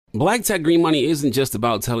Black Tech Green Money isn't just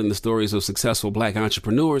about telling the stories of successful Black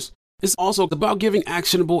entrepreneurs. It's also about giving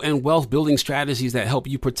actionable and wealth-building strategies that help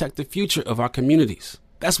you protect the future of our communities.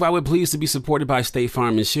 That's why we're pleased to be supported by State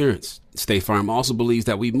Farm Insurance. State Farm also believes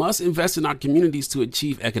that we must invest in our communities to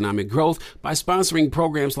achieve economic growth by sponsoring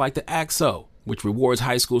programs like the ACT-SO, which rewards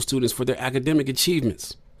high school students for their academic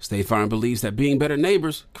achievements. State Farm believes that being better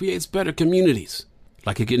neighbors creates better communities.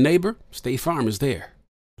 Like a good neighbor, State Farm is there.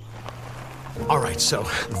 All right, so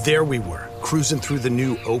there we were, cruising through the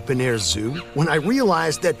new open-air zoo, when I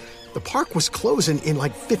realized that the park was closing in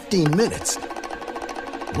like 15 minutes.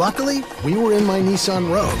 Luckily, we were in my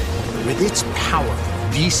Nissan Rogue. With its powerful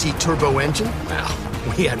VC turbo engine, well,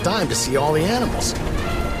 we had time to see all the animals.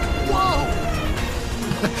 Whoa!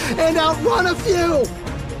 And outrun a few!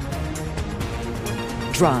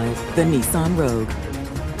 Drive the Nissan Rogue.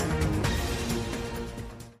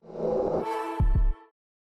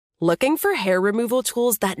 Looking for hair removal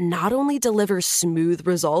tools that not only deliver smooth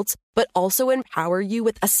results, but also empower you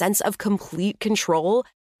with a sense of complete control?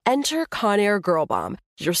 Enter Conair Girl Bomb,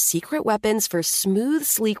 your secret weapons for smooth,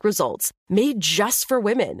 sleek results, made just for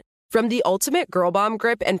women. From the ultimate Girl Bomb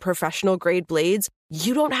grip and professional-grade blades,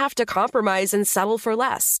 you don't have to compromise and settle for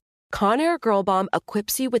less. Conair Girl Bomb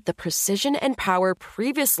equips you with the precision and power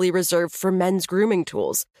previously reserved for men's grooming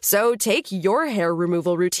tools. So take your hair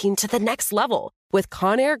removal routine to the next level with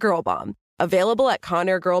Conair Girl Bomb. Available at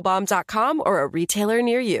ConairGirlBomb.com or a retailer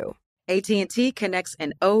near you. AT&T connects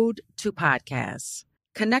an ode to podcasts.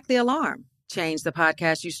 Connect the alarm. Change the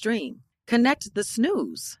podcast you stream. Connect the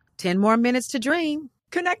snooze. 10 more minutes to dream.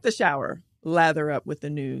 Connect the shower. Lather up with the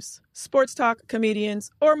news, sports talk, comedians,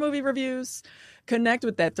 or movie reviews. Connect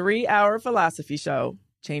with that 3-hour philosophy show.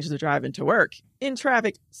 Change the drive into work in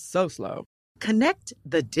traffic so slow. Connect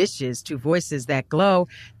the dishes to voices that glow.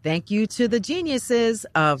 Thank you to the geniuses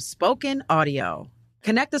of spoken audio.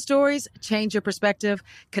 Connect the stories, change your perspective.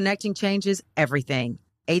 Connecting changes everything.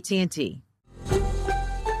 AT&T.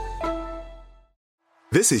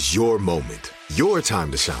 This is your moment, your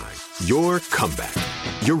time to shine, your comeback.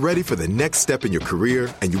 You're ready for the next step in your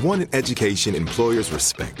career, and you want an education employers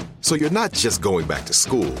respect. So you're not just going back to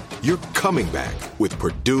school, you're coming back with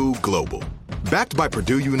Purdue Global. Backed by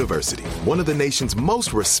Purdue University, one of the nation's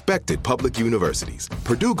most respected public universities,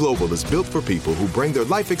 Purdue Global is built for people who bring their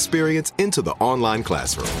life experience into the online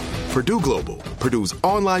classroom. Purdue Global, Purdue's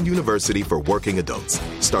online university for working adults.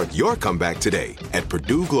 Start your comeback today at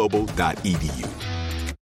purdueglobal.edu.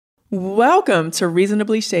 Welcome to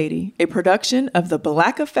Reasonably Shady, a production of the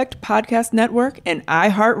Black Effect Podcast Network and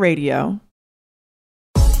iHeartRadio.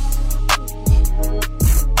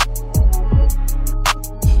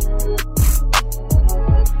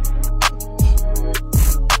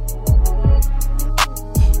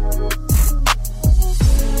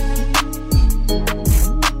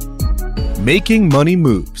 Making Money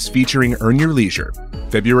Moves, featuring Earn Your Leisure,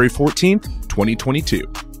 February 14th, 2022.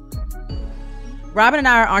 Robin and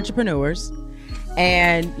I are entrepreneurs,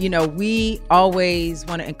 and, you know, we always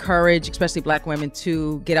want to encourage, especially Black women,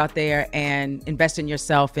 to get out there and invest in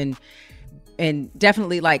yourself and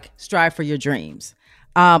definitely like strive for your dreams.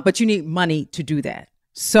 But you need money to do that.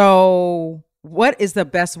 So what is the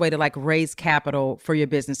best way to like raise capital for your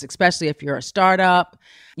business, especially if you're a startup,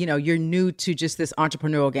 you know, you're new to just this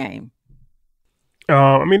entrepreneurial game?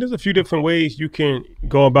 There's a few different ways you can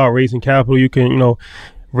go about raising capital. You can,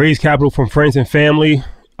 raise capital from friends and family.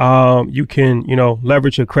 You can,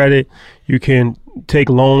 leverage your credit. You can take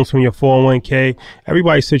loans from your 401k.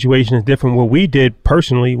 Everybody's situation is different. What we did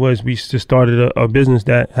personally was we just started a business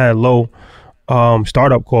that had low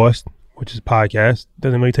startup cost, which is a podcast.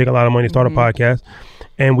 Doesn't really take a lot of money to start a podcast.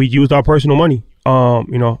 And we used our personal money.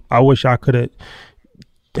 I wish I could have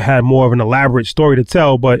had more of an elaborate story to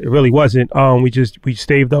tell, but it really wasn't. We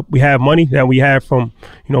saved up. We had money that we had from,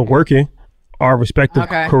 working our respective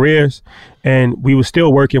careers, and we were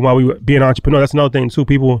still working while we were being entrepreneurs. That's another thing too.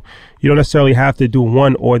 People, you don't necessarily have to do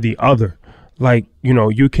one or the other. Like,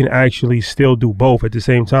 you can actually still do both at the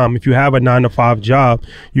same time. If you have a 9-to-5 job,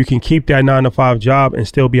 you can keep that 9-to-5 job and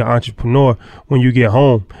still be an entrepreneur when you get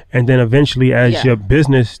home. And then eventually, as your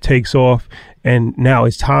business takes off and now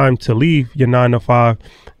it's time to leave your 9-to-5,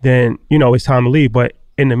 then, it's time to leave. But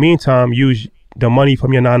in the meantime, use the money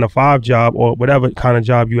from your 9-to-5 job or whatever kind of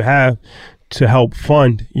job you have to help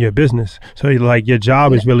fund your business. So like your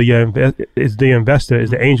job is really is the investor, is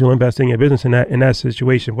the angel investor in your business in that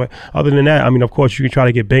situation. But other than that, of course you can try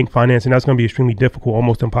to get bank financing. That's going to be extremely difficult,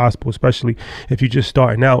 almost impossible, especially if you're just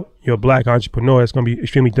starting out. you're a black entrepreneur, it's going to be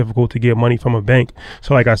extremely difficult to get money from a bank.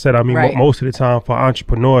 So like I said, I mean, most of the time for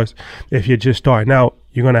entrepreneurs, if you're just starting out,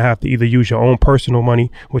 you're going to have to either use your own personal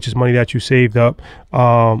money, which is money that you saved up,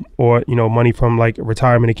 or, you know, money from like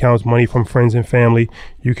retirement accounts, money from friends and family.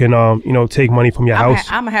 You can, you know, take money from your house.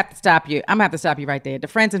 I'm going to have to stop you. I'm going to have to stop you right there. The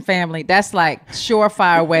friends and family, that's like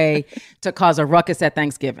surefire way to cause a ruckus at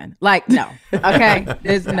Thanksgiving. Like, no. Okay?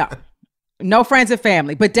 There's no friends and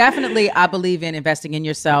family, but definitely I believe in investing in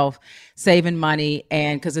yourself, saving money,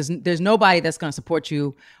 and because there's nobody that's going to support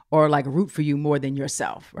you or like root for you more than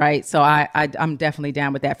yourself, right? So I'm definitely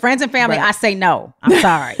down with that. Friends and family, I say no. I'm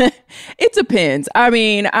sorry. It depends. I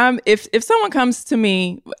mean, if someone comes to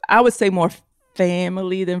me, I would say more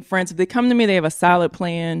family than friends. If they come to me, they have a solid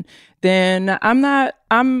plan, then I'm not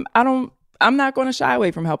going to shy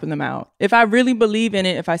away from helping them out. If I really believe in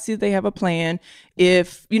it, if I see that they have a plan,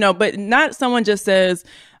 if, you know, but not someone just says,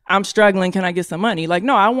 I'm struggling, can I get some money? Like,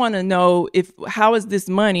 no, I want to know how is this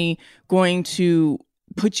money going to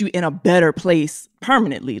put you in a better place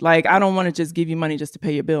permanently? Like, I don't want to just give you money just to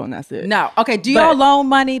pay your bill and that's it. No. Okay. Do y'all loan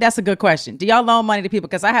money? That's a good question. Do y'all loan money to people?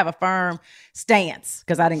 Because I have a firm stance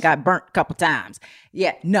because I done got burnt a couple times.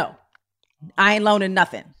 Yeah. No. I ain't loaning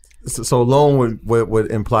nothing. So loan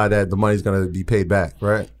would imply that the money's going to be paid back,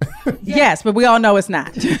 right? Yes, but we all know it's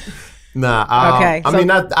not. Nah. Okay. I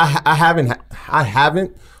mean, I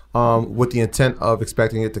haven't with the intent of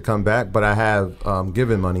expecting it to come back, but I have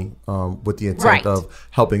given money with the intent of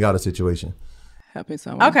helping out a situation. Helping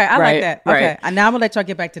someone. Okay, I like that. Okay, and now I'm gonna let y'all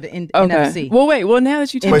get back to the NFC. Well, wait. Well, now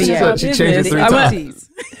that you talk about she changed it 3 times.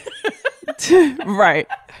 Right.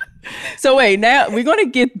 So wait, now we're going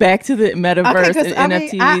to get back to the metaverse and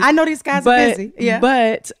NFTs. I know these guys are busy. Yeah.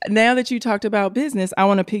 But now that you talked about business, I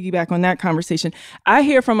want to piggyback on that conversation. I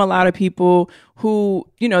hear from a lot of people who,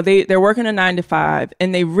 you know, they're working a 9-to-5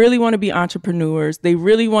 and they really want to be entrepreneurs. They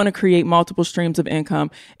really want to create multiple streams of income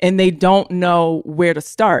and they don't know where to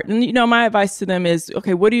start. And, you know, my advice to them is,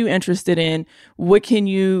 okay, what are you interested in? What can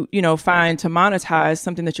you, you know, find to monetize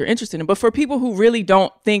something that you're interested in? But for people who really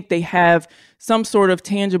don't think they have some sort of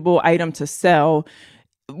tangible item to sell,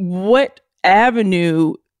 what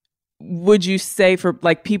avenue would you say for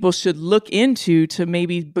like people should look into to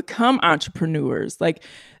maybe become entrepreneurs? Like,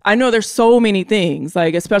 I know there's so many things,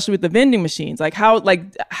 like especially with the vending machines. Like how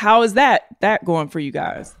is that going for you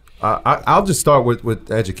guys? I'll just start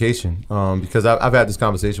with education because I've had this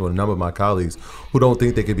conversation with a number of my colleagues who don't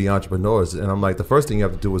think they could be entrepreneurs, and I'm like, the first thing you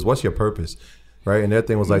have to do is, what's your purpose? Right. And their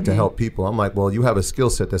thing was like to help people. I'm like, well, you have a skill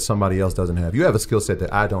set that somebody else doesn't have. You have a skill set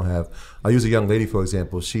that I don't have. I'll use a young lady, for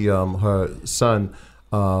example. She, her son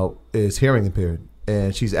is hearing impaired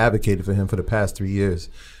and she's advocated for him for the past 3 years.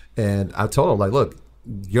 And I told him, like, look,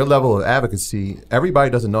 your level of advocacy, everybody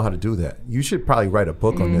doesn't know how to do that. You should probably write a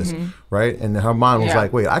book on this, right? And her mind was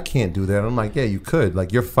like, wait, I can't do that. And I'm like, yeah, you could.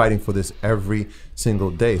 Like, you're fighting for this every single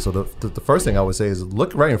day. So the first thing I would say is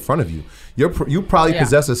look right in front of you. You probably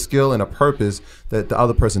possess a skill and a purpose that the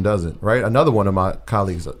other person doesn't, right? Another one of my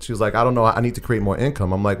colleagues, she was like, I don't know, I need to create more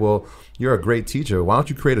income. I'm like, well, you're a great teacher. Why don't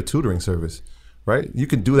you create a tutoring service? Right? You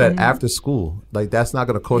can do that after school. Like, that's not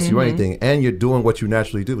going to cost you anything. And you're doing what you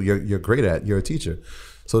naturally do. You're great at. You're a teacher.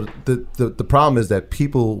 So the problem is that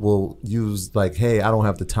people will use like, hey, I don't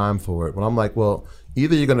have the time for it. Well, I'm like, well,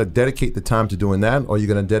 either you're going to dedicate the time to doing that or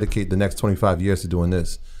you're going to dedicate the next 25 years to doing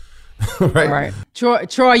this. Right.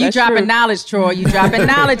 Troy, you dropping knowledge, Troy. You dropping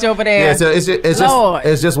knowledge over there. Yeah, so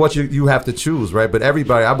it's just what you have to choose, right? But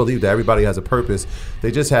everybody, I believe that everybody has a purpose. They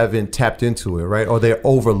just haven't tapped into it, right? Or they're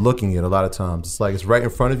overlooking it a lot of times. It's like it's right in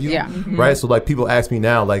front of you, right? So like people ask me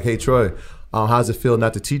now, like, hey, Troy, how does it feel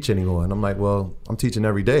not to teach anymore? And I'm like, well, I'm teaching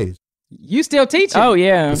every day. You still teaching? Oh,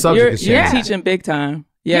 yeah. You're teaching big time.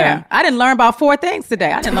 Yeah. I didn't learn about 4 things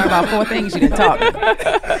today. I didn't learn about 4 things you didn't talk.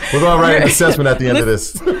 We're going to write an assessment at the end of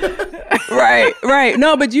this. Right.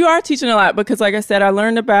 No, but you are teaching a lot because, like I said, I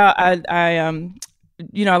learned about I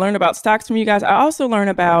learned about stocks from you guys. I also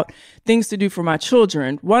learned about things to do for my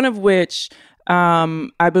children. One of which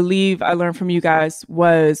I believe I learned from you guys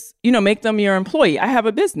was, make them your employee. I have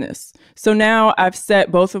a business. So now I've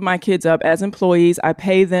set both of my kids up as employees. I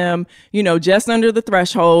pay them, just under the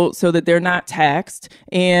threshold so that they're not taxed.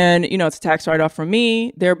 And, it's a tax write-off from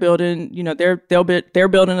me. They're building, they're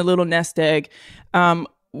building a little nest egg.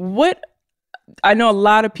 I know a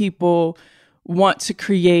lot of people want to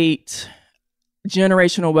create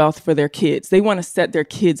generational wealth for their kids. They want to set their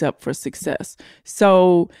kids up for success.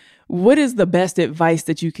 So what is the best advice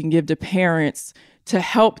that you can give to parents to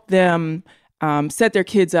help them set their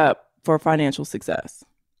kids up for financial success?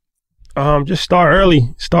 Just start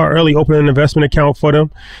early. Open an investment account for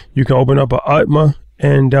them. You can open up a UTMA,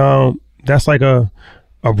 and that's like a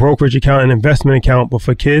a brokerage account, an investment account, but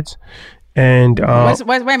for kids. And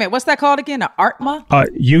wait a minute, what's that called again? An ARTMA?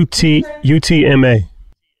 UTMA.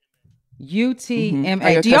 UTMA.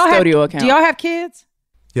 Like a custodial account. Do y'all have kids?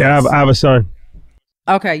 Yeah, I have a son.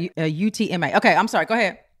 Okay, UTMA. Okay, I'm sorry. Go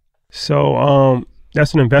ahead. So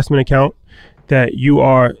that's an investment account that you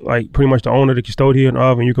are like pretty much the owner, the custodian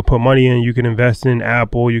of, and you can put money in. You can invest in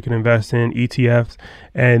Apple, you can invest in ETFs,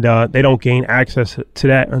 and they don't gain access to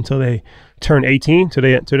that until they turn 18, so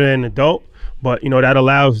they're an adult. But that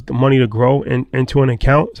allows the money to grow into an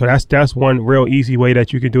account. So that's one real easy way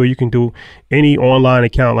that you can do it. You can do any online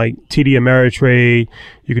account like TD Ameritrade.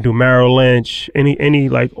 You can do Merrill Lynch. Any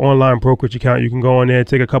like online brokerage account. You can go on there,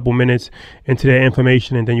 take a couple minutes into their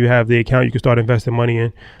information, and then you have the account you can start investing money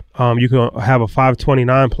in. You can have a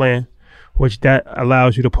 529 plan, which that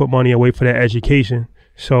allows you to put money away for their education.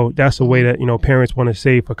 So that's a way that parents want to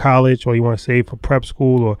save for college, or you want to save for prep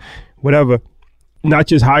school or whatever. Not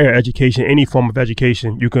just higher education, any form of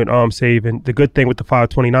education you can save. And the good thing with the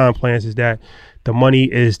 529 plans is that the money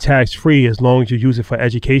is tax free as long as you use it for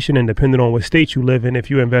education. And depending on what state you live in,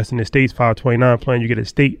 if you invest in the state's 529 plan, you get a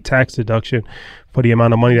state tax deduction for the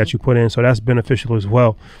amount of money that you put in. So that's beneficial as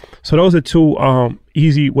well. So those are two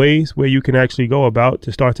easy ways where you can actually go about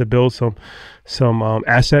to start to build some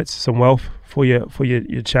assets, some wealth for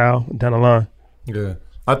your child down the line. Yeah.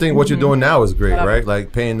 I think what you're doing now is great, right?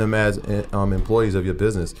 Like paying them as employees of your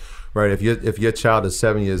business, right? If your child is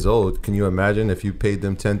 7 years old, can you imagine if you paid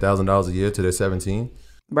them $10,000 a year till they're 17?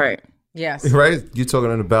 Right. Yes. Right? You're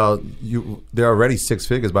talking about they're already six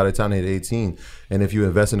figures by the time they're 18. And if you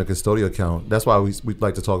invest in a custodial account, that's why we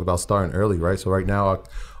like to talk about starting early, right? So right now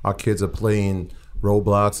our kids are playing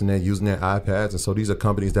Roblox and they're using their iPads. And so these are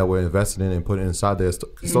companies that we're investing in and putting inside their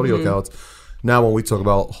custodial accounts. Now when we talk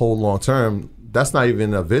about whole long term, that's not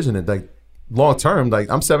even a vision. Like long term, like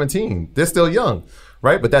I'm 17, they're still young,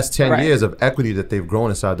 right? But that's 10 years of equity that they've grown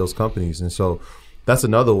inside those companies. And so that's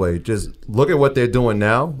another way. Just look at what they're doing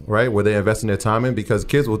now, right? Where they're investing their time in, because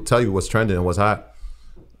kids will tell you what's trending and what's hot,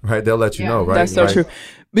 right? They'll let you know, right? That's so true.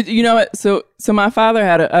 But you know what? So my father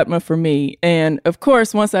had an UTMA for me. And of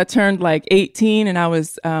course, once I turned like 18 and I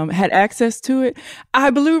was had access to it,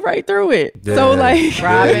 I blew right through it. Yeah. So like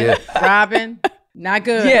Robin. Not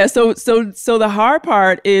good. Yeah. So the hard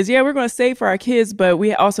part is, we're going to save for our kids, but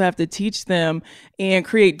we also have to teach them and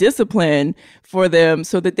create discipline for them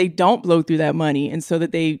so that they don't blow through that money and so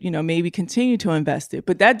that they, maybe continue to invest it.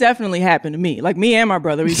 But that definitely happened to me. Like me and my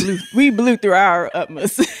brother, we blew through our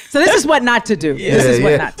utmost. So this is what not to do. This is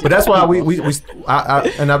what not to do. But that's why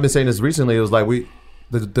I and I've been saying this recently. It was like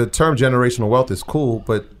the term generational wealth is cool,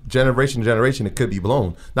 but generation to generation, it could be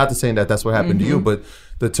blown. Not to saying that that's what happened to you, but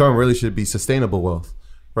the term really should be sustainable wealth,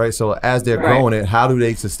 right? So as they're growing it, how do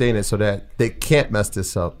they sustain it so that they can't mess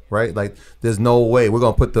this up, right? Like there's no way we're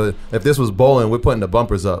going to put if this was bowling, we're putting the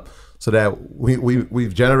bumpers up so that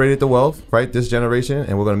we've generated the wealth, right? This generation,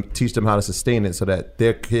 and we're going to teach them how to sustain it so that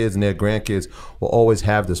their kids and their grandkids will always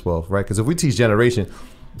have this wealth, right? Because if we teach generation,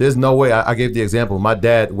 there's no way. I gave the example. My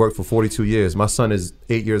dad worked for 42 years. My son is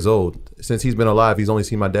 8 years old. Since he's been alive, he's only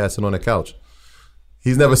seen my dad sit on the couch.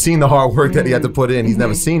 He's never seen the hard work that he had to put in. He's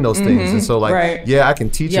never seen those things. And so I can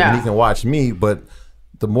teach him and he can watch me, but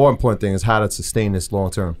the more important thing is how to sustain this long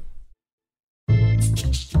term.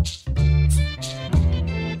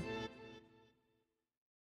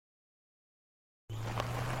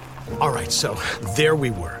 All right, so there we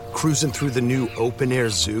were, cruising through the new open-air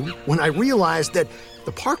zoo, when I realized that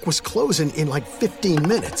the park was closing in like 15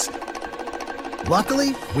 minutes.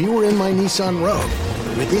 Luckily, we were in my Nissan Rogue.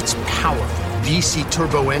 With its powerful VC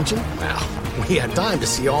turbo engine, well, we had time to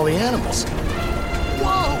see all the animals.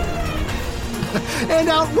 Whoa! And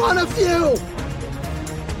outrun a few!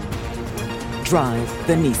 Drive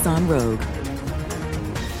the Nissan Rogue.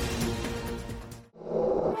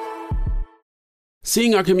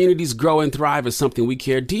 Seeing our communities grow and thrive is something we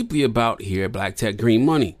care deeply about here at Black Tech Green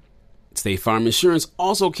Money. State Farm Insurance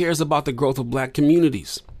also cares about the growth of Black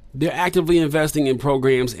communities. They're actively investing in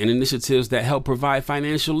programs and initiatives that help provide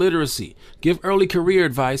financial literacy, give early career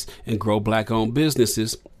advice, and grow Black-owned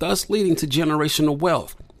businesses, thus leading to generational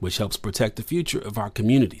wealth, which helps protect the future of our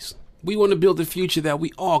communities. We want to build a future that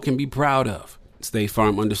we all can be proud of. State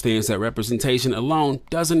Farm understands that representation alone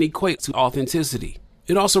doesn't equate to authenticity.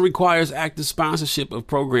 It also requires active sponsorship of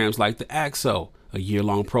programs like the AXO, a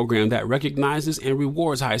year-long program that recognizes and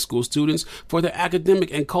rewards high school students for their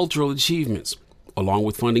academic and cultural achievements, along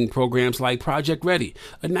with funding programs like Project Ready,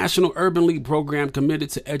 a National Urban League program committed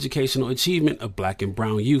to educational achievement of Black and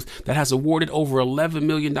brown youth that has awarded over $11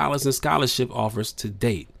 million in scholarship offers to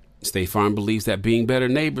date. State Farm believes that being better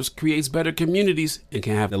neighbors creates better communities and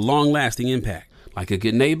can have a long-lasting impact. Like a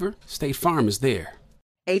good neighbor, State Farm is there.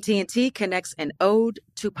 AT&T connects an ode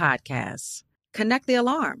to podcasts. Connect the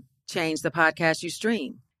alarm. Change the podcast you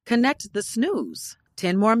stream. Connect the snooze.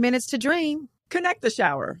 10 more minutes to dream. Connect the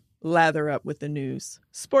shower. Lather up with the news,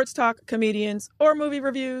 sports talk, comedians, or movie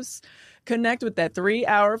reviews. Connect with that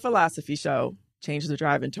 3-hour philosophy show. Change the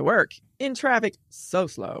drive into work in traffic so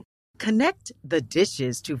slow. Connect the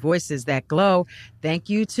dishes to voices that glow. Thank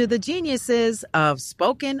you to the geniuses of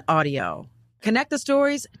spoken audio. Connect the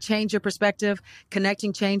stories, change your perspective.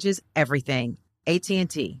 Connecting changes everything.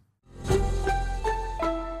 AT&T.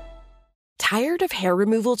 Tired of hair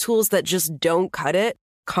removal tools that just don't cut it?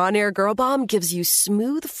 Conair Girl Bomb gives you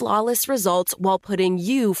smooth, flawless results while putting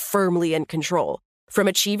you firmly in control. From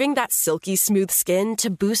achieving that silky smooth skin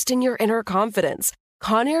to boosting your inner confidence,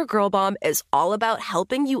 Conair Girl Bomb is all about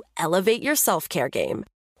helping you elevate your self-care game.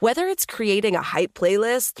 Whether it's creating a hype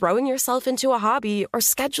playlist, throwing yourself into a hobby, or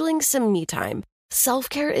scheduling some me time,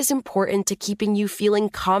 self-care is important to keeping you feeling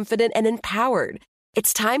confident and empowered.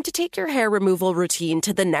 It's time to take your hair removal routine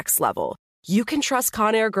to the next level. You can trust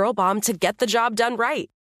Conair Girl Bomb to get the job done right.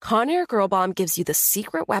 Conair Girl Bomb gives you the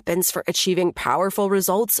secret weapons for achieving powerful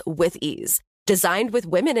results with ease. Designed with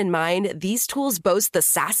women in mind, these tools boast the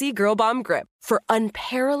sassy Girl Bomb grip for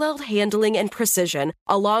unparalleled handling and precision,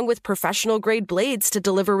 along with professional-grade blades to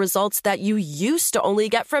deliver results that you used to only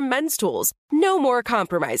get from men's tools. No more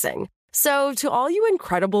compromising. So, to all you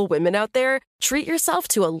incredible women out there, treat yourself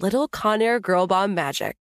to a little Conair Girl Bomb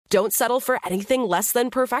magic. Don't settle for anything less than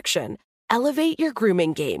perfection. Elevate your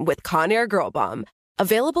grooming game with Conair Girl Bomb.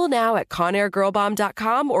 Available now at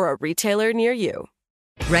ConairGirlBomb.com or a retailer near you.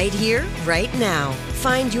 Right here, right now.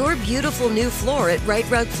 Find your beautiful new floor at Right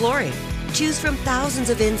Rug Flooring. Choose from thousands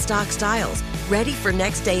of in-stock styles, ready for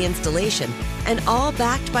next day installation, and all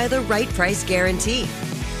backed by the right price guarantee.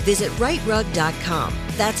 Visit rightrug.com.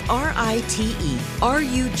 That's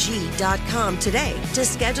RITERUG.com today to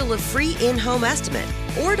schedule a free in-home estimate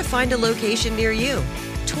or to find a location near you.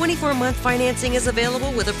 24-month financing is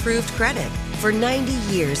available with approved credit. For 90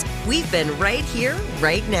 years, we've been right here,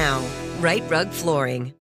 right now. Right Rug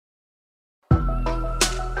Flooring.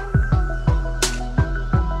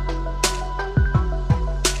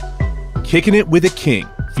 Kicking It with a King,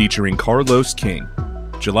 featuring Carlos King.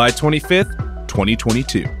 July 25th,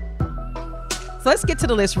 2022. So let's get to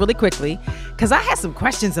the list really quickly, because I had some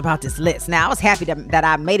questions about this list. Now, I was happy that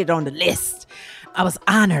I made it on the list. I was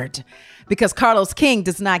honored because Carlos King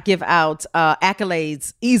does not give out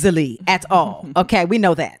accolades easily at all. Okay, we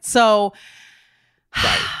know that. So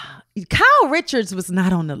Kyle Richards was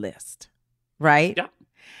not on the list, right? Yeah.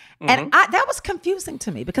 And that was confusing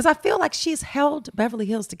to me because I feel like she's held Beverly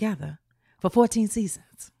Hills together for 14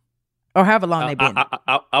 seasons or however long they've been.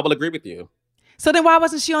 I will agree with you. So then why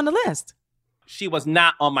wasn't she on the list? She was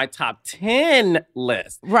not on my top 10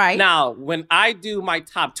 list. Right. Now, when I do my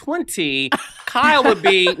top 20, Kyle would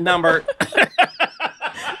be number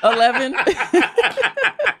 11.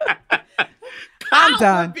 I'm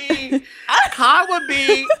done. Kyle would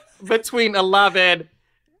be between 11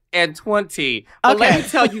 and 20. But let me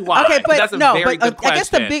tell you why. Okay, but that's a no, very but good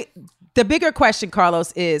question. I guess the bigger question,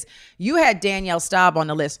 Carlos, is you had Danielle Staub on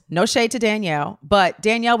the list. No shade to Danielle, but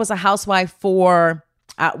Danielle was a housewife for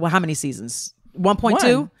how many seasons?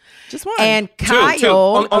 1.2? Just one. And Two.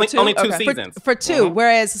 Kyle Only two seasons. for two.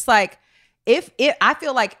 Whereas it's like I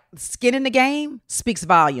feel like skin in the game speaks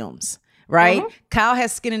volumes, right? Kyle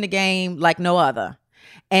has skin in the game like no other.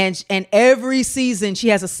 And every season she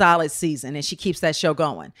has a solid season and she keeps that show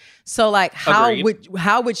going. So like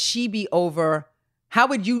how would she be how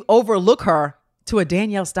would you overlook her to a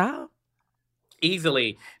Danielle Staub?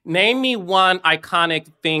 Easily. Name me one iconic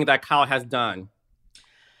thing that Kyle has done.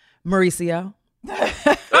 Mauricio.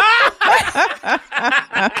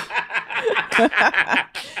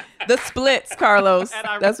 The splits, Carlos.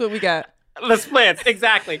 That's what we got. The splits,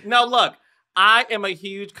 exactly. No, look, I am a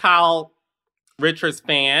huge Kyle Richards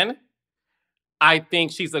fan. I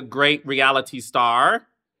think she's a great reality star.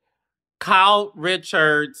 Kyle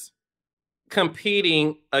Richards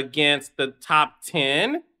competing against the top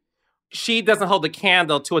 10, she doesn't hold a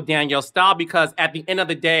candle to a Danielle Staub because at the end of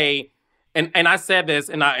the day, and I said this,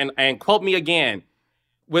 and quote me again,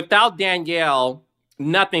 without Danielle,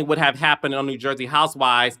 nothing would have happened on New Jersey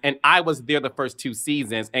Housewives, and I was there the first 2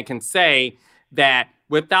 seasons and can say that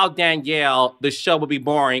without Danielle, the show would be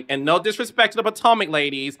boring. And no disrespect to the Potomac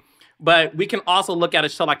ladies, but we can also look at a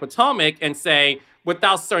show like Potomac and say,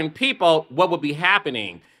 without certain people, what would be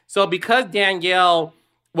happening? So because Danielle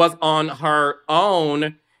was on her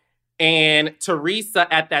own and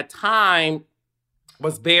Teresa at that time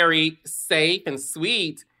was very safe and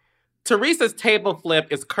sweet, Teresa's table flip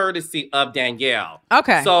is courtesy of Danielle.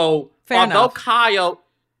 Okay. So Fair enough.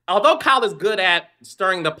 although Kyle is good at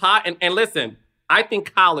stirring the pot, and listen, I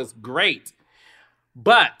think Kyle is great.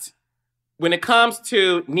 But when it comes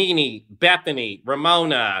to Nene, Bethany,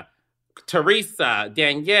 Ramona, Teresa,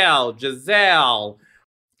 Danielle, Giselle,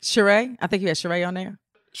 Sheree, I think you had Sheree on there.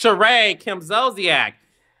 Sheree, Kim Zolciak,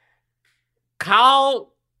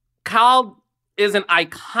 Kyle isn't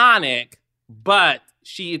iconic, but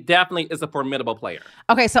she definitely is a formidable player.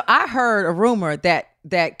 Okay, so I heard a rumor that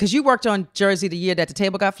because you worked on Jersey the year that the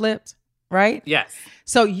table got flipped, right? Yes.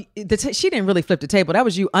 So she didn't really flip the table. That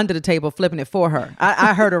was you under the table flipping it for her.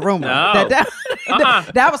 I heard a rumor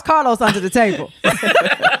that was Carlos under the table.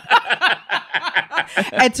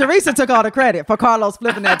 And Teresa took all the credit for Carlos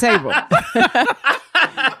flipping that table.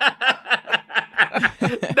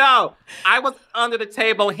 No, I was under the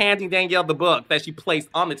table handing Danielle the book that she placed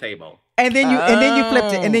on the table. And then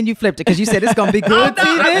you flipped it because you said it's gonna be good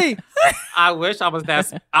TV. I wish I was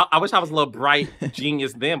I wish I was a little bright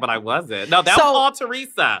genius then, but I wasn't. No, that was all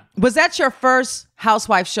Teresa. Was that your first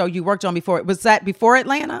housewife show you worked on before? Was that before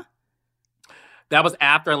Atlanta? That was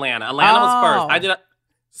after Atlanta. Atlanta was first.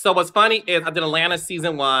 So what's funny is I did Atlanta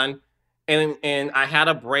season 1, and I had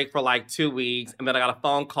a break for like 2 weeks, and then I got a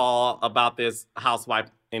phone call about this housewife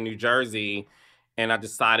in New Jersey, and I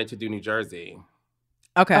decided to do New Jersey.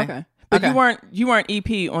 Okay. But you weren't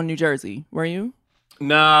EP on New Jersey, were you?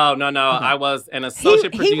 No. Okay. I was an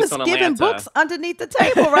associate producer on Atlanta. He was giving books underneath the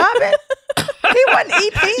table, Robin. He wasn't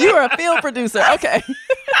EP. You were a field producer. Okay.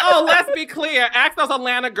 Oh, let's be clear. Ask those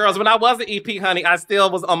Atlanta girls. When I was an EP, honey, I still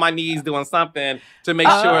was on my knees doing something to make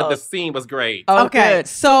sure the scene was great. Okay. Good.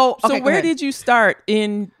 So where did you start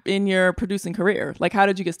in your producing career? Like, how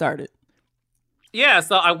did you get started? Yeah,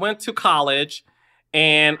 so I went to college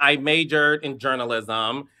and I majored in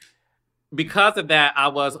journalism. Because of that, I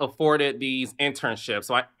was afforded these internships.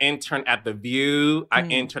 So I interned at The View. I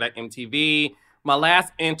interned at MTV. My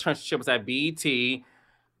last internship was at BET.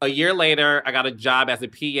 A year later, I got a job as a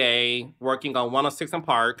PA working on 106 &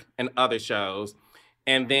 Park and other shows.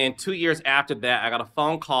 And then 2 years after that, I got a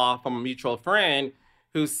phone call from a mutual friend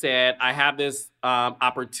who said, I have this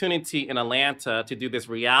opportunity in Atlanta to do this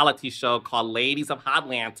reality show called Ladies of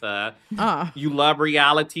Hotlanta. You love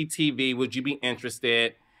reality TV. Would you be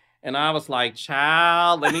interested? And I was like,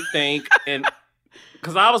 child, let me think. And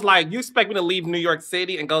because I was like, you expect me to leave New York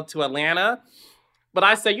City and go to Atlanta? But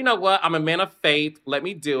I said, you know what? I'm a man of faith. Let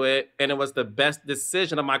me do it. And it was the best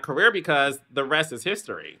decision of my career because the rest is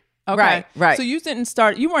history. Okay. Right. So you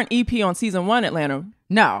weren't EP on season 1 Atlanta.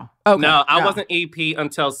 No. Okay. No, I wasn't EP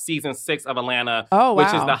until season 6 of Atlanta, which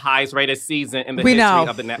is the highest rated season in the history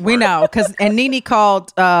of the network. We know, and Nene called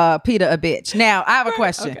Peter a bitch. Now, I have a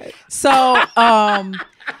question. Okay. So,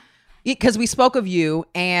 because we spoke of you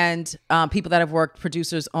and people that have worked,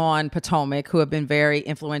 producers on Potomac, who have been very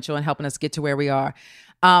influential in helping us get to where we are.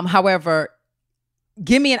 However,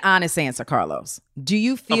 give me an honest answer, Carlos. Do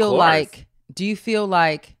you feel like,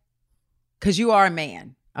 because you are a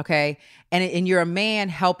man, okay? And you're a man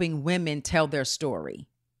helping women tell their story.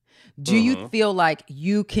 Do you feel like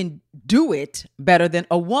you can do it better than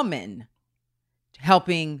a woman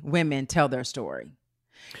helping women tell their story?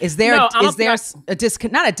 Is there not a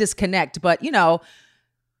disconnect, but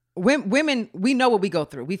women, we know what we go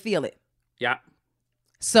through. We feel it. Yeah.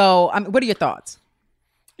 So, what are your thoughts?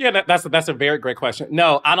 Yeah, that's a very great question.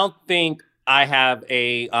 No, I don't think I have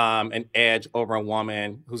an edge over a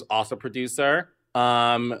woman who's also a producer.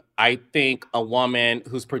 I think a woman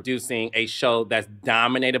who's producing a show that's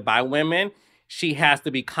dominated by women, she has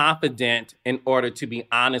to be confident in order to be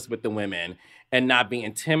honest with the women and not be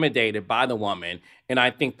intimidated by the woman. And I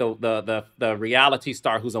think the reality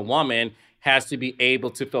star who's a woman has to be able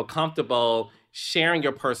to feel comfortable sharing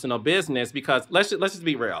your personal business because let's just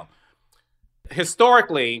be real.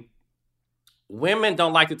 Historically, women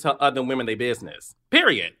don't like to tell other women their business.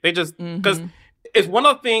 Period. They just because it's one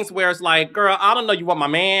of the things where it's like, girl, I don't know you want my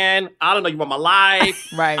man. I don't know you want my life.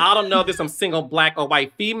 Right. I don't know if there's some single black or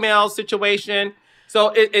white female situation.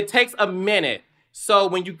 So it takes a minute. So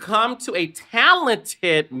when you come to a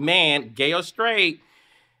talented man, gay or straight,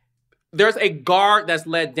 there's a guard that's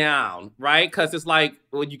let down, right? Because it's like,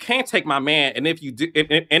 well, you can't take my man, and if you do,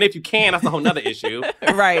 and if you can, that's a whole nother issue,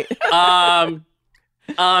 right? And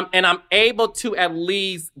I'm able to at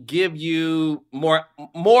least give you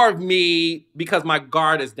more of me because my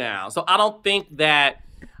guard is down. So I don't think that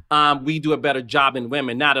we do a better job than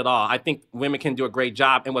women. Not at all. I think women can do a great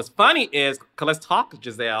job. And what's funny is, because let's talk,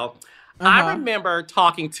 Giselle. I remember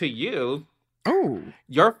talking to you. Oh,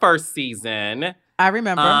 your first season. I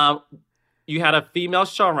remember. You had a female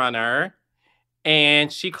showrunner,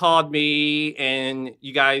 And she called me, and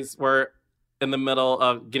you guys were in the middle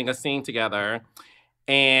of getting a scene together.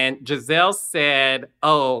 And Giselle said,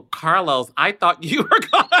 "Oh, Carlos, I thought you were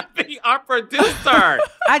going to be our producer."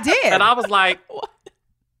 I did. And I was like,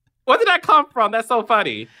 where did that come from? That's so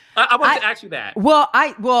funny. I wanted to ask you that. Well,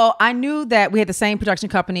 I knew that we had the same production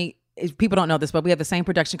company. People don't know this, but we have the same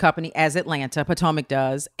production company as Atlanta, Potomac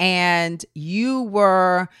does. And you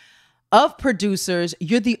were, of producers,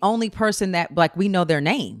 you're the only person that, like, we know their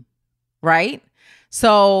name, right?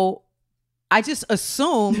 So I just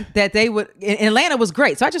assumed that they would, Atlanta was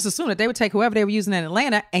great. So I just assumed that they would take whoever they were using in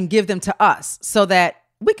Atlanta and give them to us so that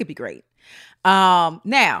we could be great.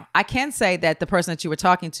 Now, I can say that the person that you were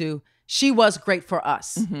talking to, she was great for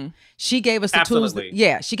us. Mm-hmm. She gave us the tools.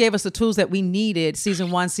 She gave us the tools that we needed.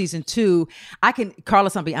 Season 1, season 2.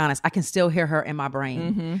 Carlos, I'll be honest, I can still hear her in my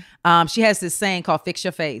brain. Mm-hmm. She has this saying called "fix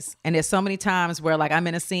your face," and there's so many times where, like, I'm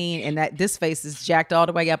in a scene and that this face is jacked all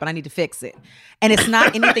the way up, and I need to fix it. And it's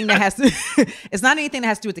not anything that has to. It's not anything that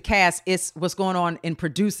has to do with the cast. It's what's going on in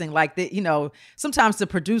producing. Like, sometimes the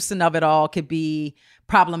producing of it all could be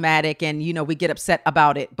problematic, and we get upset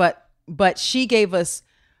about it. But she gave us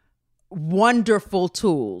wonderful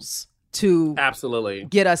tools to absolutely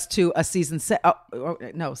get us to a season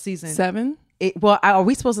season 7. Are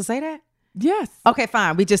we supposed to say that? Yes. Okay,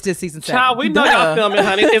 fine. We just did season 7. Child, we know y'all filming,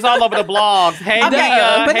 honey. It's all over the blogs. Hey, okay,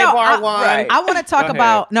 Nia. Hey, Bar One. I want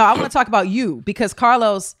to talk about you, because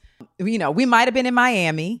Carlos, we might have been in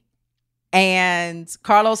Miami. And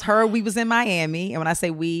Carlos heard we was in Miami. And when I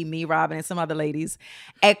say we, me, Robin, and some other ladies.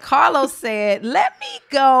 And Carlos said, "Let me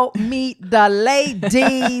go meet the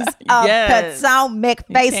ladies of Potomac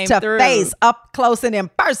face to face, up close and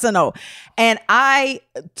impersonal." And I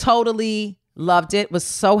totally loved it. Was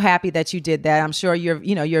so happy that you did that. I'm sure you're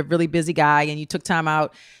a really busy guy, and you took time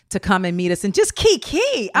out to come and meet us and just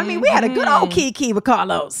kiki. I mean, we had a good old kiki with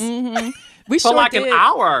Carlos. Mm-hmm. We for like an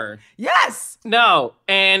hour. Yes. No.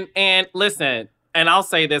 And listen, and I'll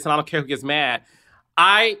say this, and I don't care who gets mad.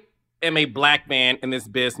 I am a Black man in this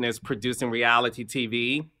business producing reality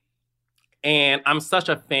TV. And I'm such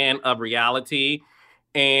a fan of reality.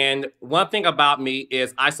 And one thing about me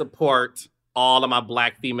is I support all of my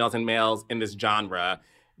Black females and males in this genre,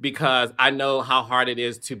 because I know how hard it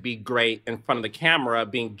is to be great in front of the camera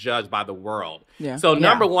being judged by the world. Yeah. So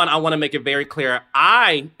number one, I want to make it very clear.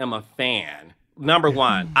 I am a fan. Number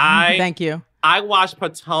one. Thank you. I watch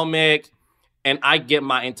Potomac and I get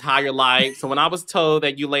my entire life. So when I was told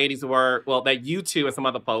that you ladies that you two and some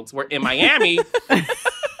other folks were in Miami,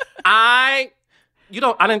 I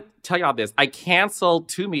didn't tell y'all this. I canceled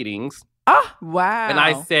 2 meetings. Oh, wow. And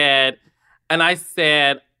I said,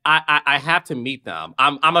 I have to meet them.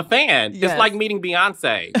 I'm a fan. Yes. It's like meeting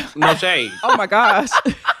Beyonce. No shade. Oh my gosh.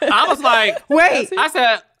 I was like, wait. I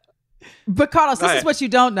said, but Carlos, this is what you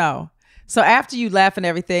don't know. So after you laugh and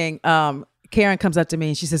everything, Karen comes up to me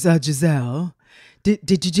and she says, "Giselle,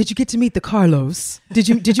 did you get to meet the Carlos? Did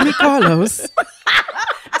you meet Carlos?"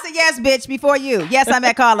 I said, "Yes, bitch, before you. Yes, I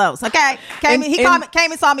met Carlos." Okay, came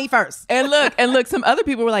and saw me first. And look, some other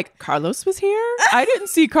people were like, "Carlos was here? I didn't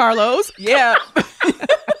see Carlos." Yeah.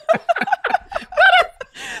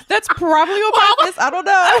 That's probably on purpose. I don't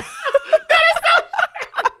know. That is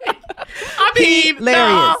so I mean,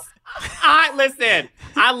 hilarious. Listen,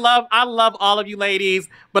 I love all of you ladies,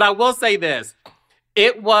 but I will say this.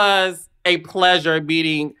 It was a pleasure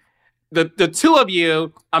meeting the two of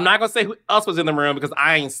you. I'm not going to say who else was in the room because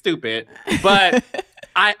I ain't stupid, but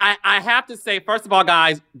I have to say, first of all,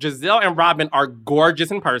 guys, Giselle and Robin are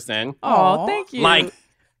gorgeous in person. Oh, thank you.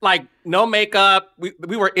 Like no makeup.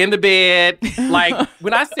 We were in the bed. Like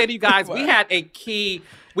when I say to you guys, we had a key,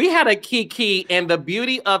 and the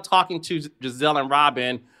beauty of talking to Giselle and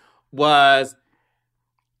Robin was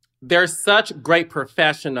they're such great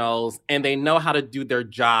professionals and they know how to do their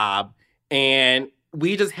job. And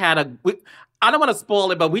we just had I don't want to spoil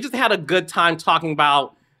it, but we just had a good time talking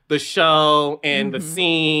about the show and the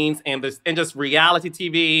scenes and just reality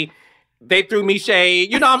TV. They threw me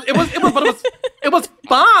shade, it was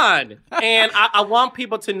fun. And I want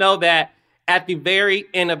people to know that at the very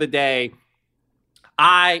end of the day,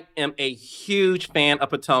 I am a huge fan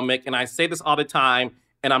of Potomac, and I say this all the time,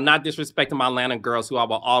 and I'm not disrespecting my Atlanta girls who I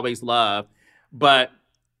will always love, but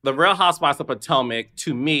the Real Housewives of Potomac,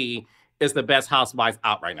 to me, is the best housewives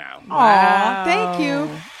out right now. Wow. Thank you.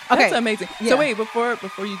 Okay. That's amazing. Yeah. So wait, before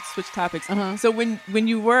you switch topics, so when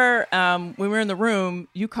we were in the room,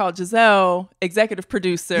 you called Giselle executive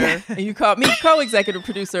producer, and you called me co-executive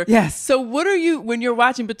producer. Yes. So what are you, when you're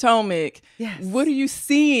watching Potomac, what are you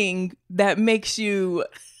seeing that makes you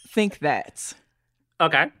think that?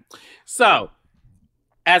 Okay. So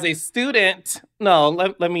as a student,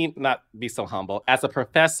 let me not be so humble. As a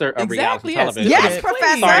professor of reality television. Yes,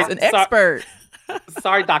 professor. An expert.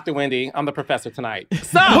 Sorry, Dr. Wendy. I'm the professor tonight.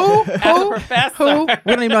 So, as a professor. Who? We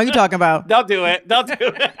don't even know what you're talking about. Don't do it.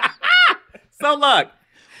 So look,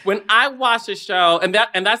 when I watch the show, and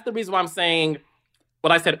that's the reason why I'm saying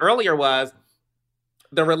what I said earlier was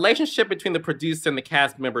the relationship between the producer and the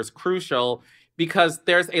cast member is crucial because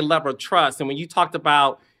there's a level of trust. And when you talked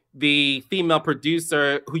about the female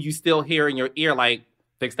producer who you still hear in your ear, like,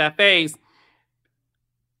 fix that face,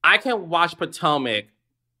 I can watch Potomac.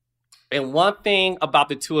 And one thing about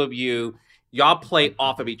the two of you, y'all play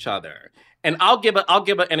off of each other. And I'll give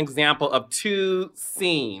an example of two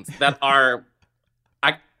scenes that are,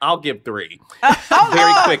 I'll give three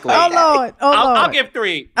very quickly. Oh, Lord. I'll give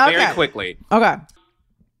three very quickly. Okay.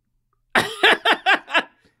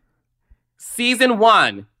 Season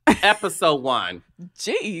 1, episode 1.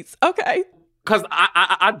 Jeez. Okay. Because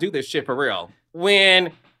I do this shit for real.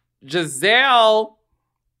 When Giselle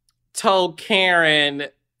told Karen,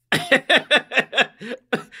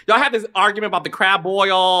 y'all had this argument about the crab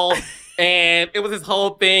boil, and it was this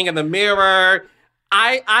whole thing in the mirror.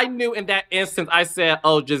 I knew in that instance, I said,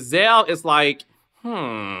 oh, Giselle is like,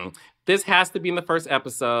 this has to be in the first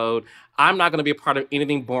episode. I'm not going to be a part of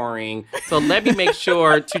anything boring. So let me make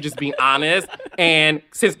sure to just be honest. And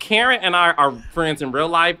since Karen and I are friends in real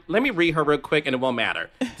life, let me read her real quick and it won't matter.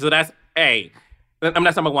 So that's A.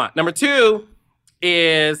 That's number one. Number two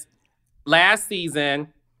is last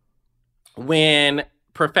season when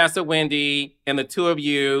Professor Wendy and the two of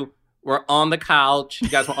you were on the couch. You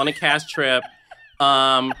guys were on a cast trip.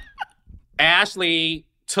 Ashley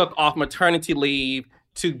took off maternity leave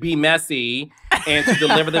to be messy and to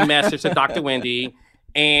deliver the message to Dr. Wendy.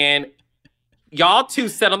 And y'all two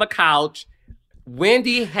sat on the couch.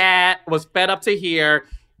 Wendy was fed up to here.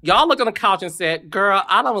 Y'all looked on the couch and said, girl,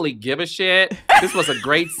 I don't really give a shit. This was a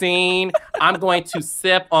great scene. I'm going to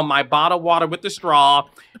sip on my bottled water with the straw.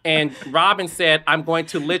 And Robin said, I'm going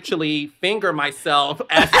to literally finger myself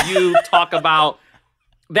as you talk about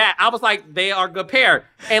that. I was like, they are a good pair.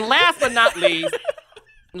 And last but not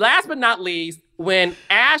least, when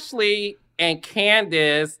Ashley and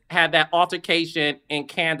Candace had that altercation in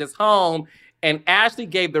Candace's home, and Ashley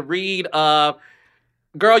gave the read of,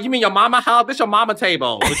 girl, you mean your mama house? This your mama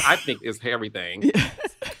table, which I think is everything. Yes.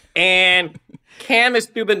 And Candace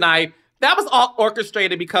threw the knife. That was all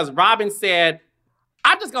orchestrated because Robin said,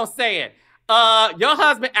 I'm just going to say it. Your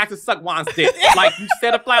husband actually sucked Juan's dick. Like, you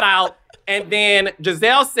said it flat out. And then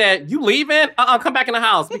Giselle said, you leaving? Come back in the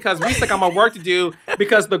house because we still got more work to do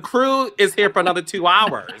because the crew is here for another 2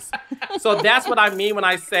 hours. So that's what I mean when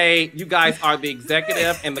I say you guys are the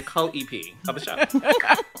executive and the co-EP of the show.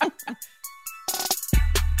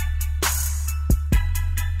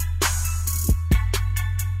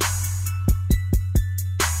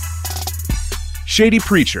 Shady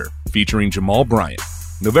Preacher, featuring Jamal Bryant,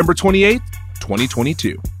 November 28th,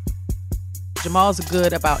 2022. Jamal's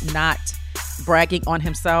good about not bragging on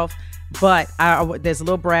himself, but there's a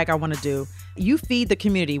little brag I want to do. You feed the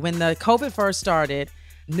community. When the COVID first started,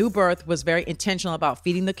 New Birth was very intentional about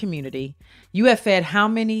feeding the community. You have fed how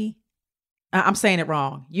many? I'm saying it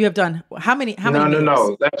wrong. You have done how many?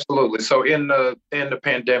 No, absolutely. So in the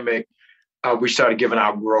pandemic, we started giving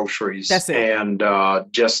out groceries. That's it. And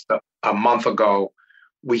just a month ago,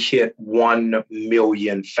 we hit 1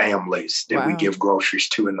 million families that we give groceries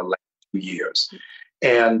to in the last 2 years.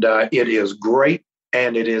 And it is great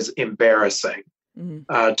and it is embarrassing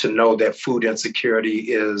to know that food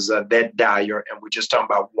insecurity is that dire. And we're just talking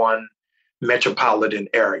about one metropolitan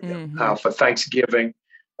area. For Thanksgiving,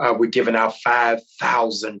 we're giving out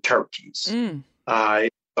 5,000 turkeys.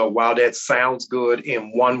 So while that sounds good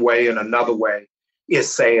in one way and another way, it's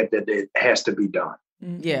sad that it has to be done.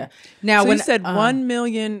 Yeah. Now, so when you said 1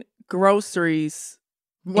 million groceries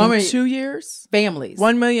in 2 years? Families.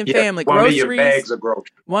 1 million family 1 groceries. million bags of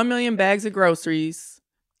groceries. 1 million bags of groceries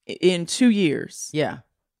in 2 years. Yeah.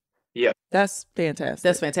 Yeah. That's fantastic.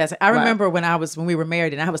 That's fantastic. I remember when we were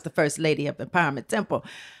married and I was the first lady of Empowerment Temple.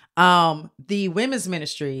 The women's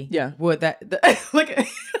ministry would look at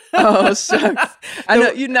oh shucks.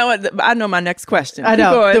 I know my next question. I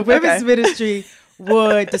know. The women's ministry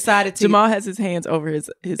decided to Jamal has his hands over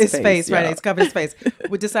his face, right? It's covered his face.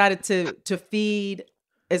 We decided to feed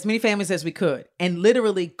as many families as we could and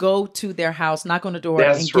literally go to their house, knock on the door,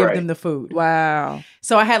 and give them the food. Wow.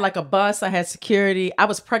 So I had like a bus, I had security. I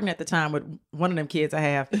was pregnant at the time with one of them kids I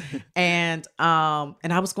have. And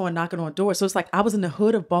I was going knocking on doors. So it's like I was in the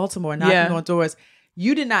hood of Baltimore knocking on doors.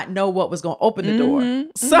 you did not know what was going to open the door.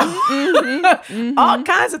 So all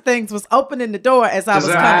kinds of things was opening the door as I was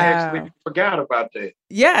coming. I actually forgot about that.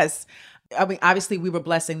 Yes. I mean, obviously we were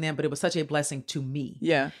blessing them, but it was such a blessing to me.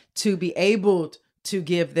 Yeah. To be able to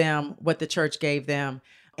give them what the church gave them.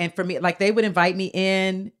 And for me, like they would invite me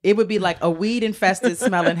in. It would be like a weed infested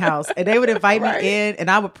smelling house. And they would invite me in and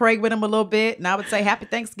I would pray with them a little bit. And I would say, Happy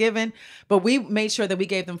Thanksgiving. But we made sure that we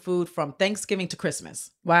gave them food from Thanksgiving to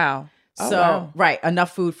Christmas. Wow. So, right.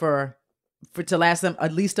 Enough food for to last them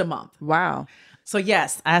at least a month. Wow. So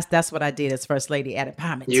yes, that's what I did as First Lady at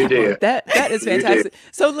Empowerment You Temple. did. That is fantastic.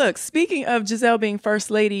 So look, speaking of Giselle being First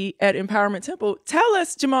Lady at Empowerment Temple, tell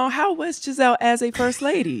us, Jamal, how was Giselle as a First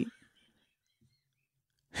Lady?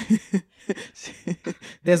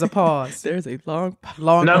 There's a pause. There's a long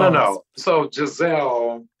pause. No. So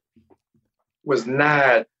Giselle was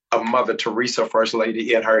not a Mother Teresa First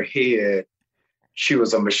Lady. In her head, she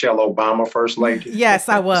was a Michelle Obama First Lady. Yes,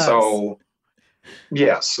 I was. So,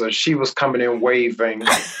 yes, so she was coming in waving.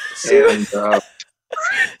 She was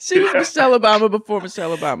Michelle Obama before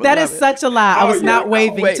Michelle Obama. That is such a lie. I was not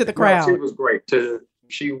waving to the crowd. No, she was great.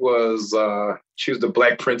 She was the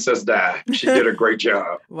Black Princess Di. She did a great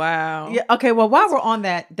job. Wow. Yeah. Okay. Well, while we're on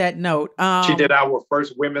that note, she did our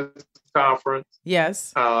first women's conference.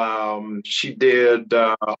 Yes. She did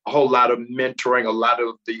a whole lot of mentoring. A lot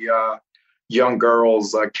of the young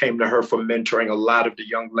girls came to her for mentoring. A lot of the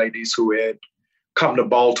young ladies who had come to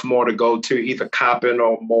Baltimore to go to either Coppin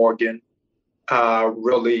or Morgan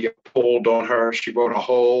really pulled on her. She wrote a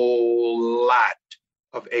whole lot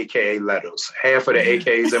of AKA letters. Half of the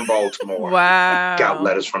AKAs in Baltimore got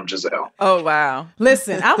letters from Giselle. Oh, wow.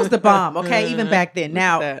 Listen, I was the bomb, okay, even back then.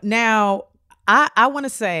 Now, I want to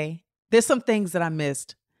say there's some things that I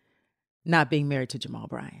missed not being married to Jamal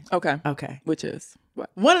Bryant. Okay. Which is what?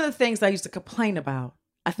 One of the things I used to complain about,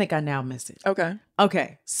 I think I now miss it.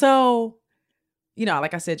 Okay. So,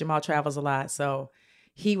 like I said, Jamal travels a lot, so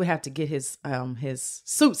he would have to get his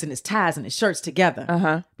suits and his ties and his shirts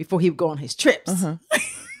together before he would go on his trips.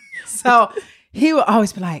 So he would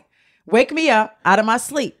always be like, wake me up out of my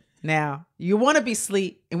sleep. Now, you want to be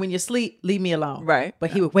asleep, and when you sleep, leave me alone. Right.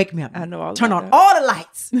 But he would wake me up. I know all turn about on that. all the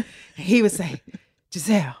lights. And he would say,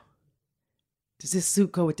 Giselle, does this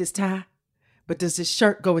suit go with this tie? But does this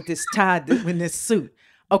shirt go with this tie with this suit?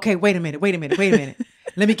 Okay, wait a minute.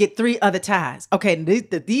 Let me get 3 other ties. Okay,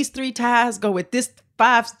 these 3 ties go with this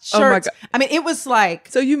 5 shirts. Oh my God. I mean, it was like...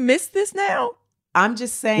 So you missed this now? I'm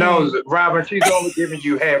just saying... No, Robin, she's only giving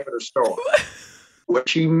you half of the story. What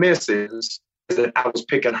she misses is that I was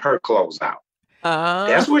picking her clothes out.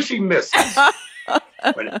 That's what she misses.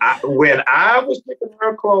 When I was picking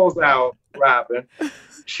her clothes out, Robin,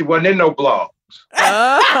 she wasn't in no blogs.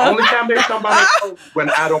 Only time there's somebody clothes when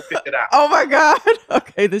I don't pick it out. Oh my God.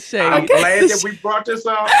 Okay, the shade. I'm glad that we brought this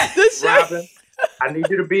up. Robin, I need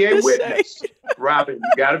you to be a witness. Robin,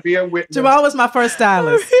 you got to be a witness. Jamal was my first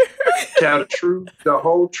stylist. Tell the truth, the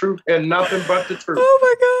whole truth, and nothing but the truth. Oh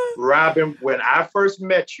my God. Robin, when I first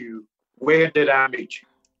met you, where did I meet you?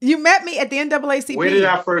 You met me at the NAACP. Where did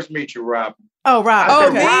I first meet you, Robin? Oh, Rob. I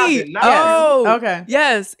said, me. Robin, not Oh, you. Okay.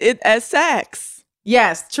 Yes, at Saks.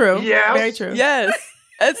 Yes, true. Yes. Very true. Yes,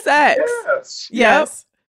 at Saks. Yes.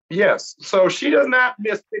 Yes. So she does not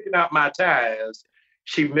miss picking out my ties.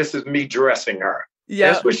 She misses me dressing her.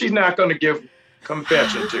 Yeah. That's what she's not going to give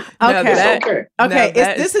confession to. Okay. Okay.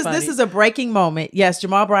 This is a breaking moment. Yes,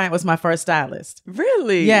 Jamal Bryant was my first stylist.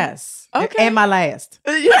 Really? Yes. Okay. And my last.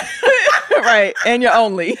 Right. And you're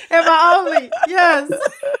only. And my only. Yes.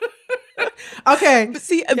 Okay. But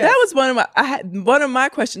see, that was one of my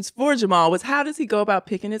questions for Jamal was how does he go about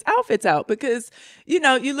picking his outfits out? Because, you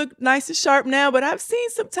look nice and sharp now, but I've seen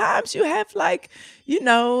sometimes you have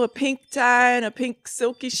a pink tie and a pink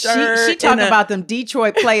silky shirt. She talking about them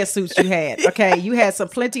Detroit player suits you had. Okay. You had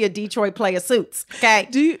plenty of Detroit player suits. Okay.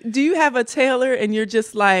 Do you have a tailor and you're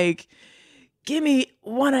just like, give me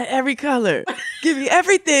one of every color. Give me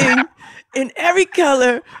everything in every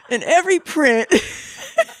color and every print.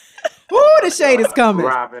 Ooh, the shade is coming.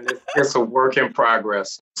 Robin, it's a work in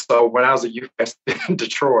progress. So when I was at UF in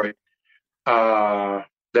Detroit,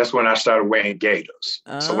 that's when I started wearing gaiters.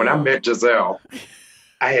 So when I met Giselle,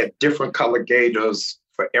 I had different color gaiters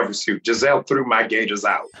for every suit. Giselle threw my gaiters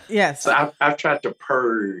out. Yes. So I've tried to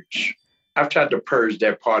purge. I've tried to purge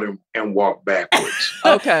that part and walk backwards.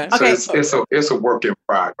 Okay. So it's a work in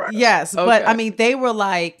progress. Yes, Okay. but I mean, they were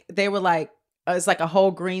like. It's like a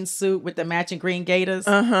whole green suit with the matching green gaiters,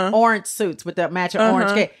 orange suits with the matching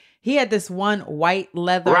orange gaiters. He had this one white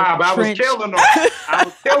leather Rob, trench. I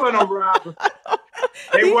was killing them, Rob.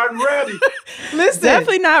 They wasn't ready. Listen,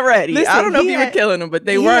 Definitely not ready. listen, I don't know if he you were had- killing them, but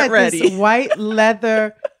they he weren't had ready. This white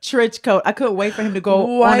leather trench coat. I couldn't wait for him to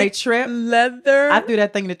go on a trip. Leather. I threw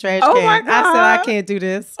that thing in the trash Oh can. my I said, I God. can't do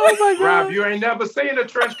this. Oh my God. Rob, you ain't never seen a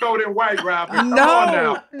trench coat in white, Rob. Come on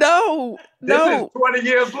now. No. This is 20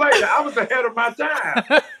 years later. I was ahead of my time.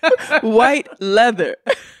 White leather.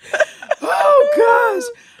 Oh gosh.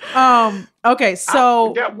 Okay,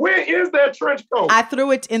 so where is that trench coat? I threw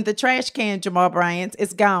it in the trash can, Jamal Bryant.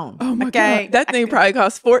 It's gone. Oh my okay? God. That thing probably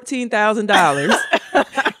cost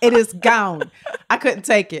 $14,000. It is gone. I couldn't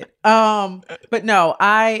take it. But no,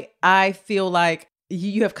 I feel like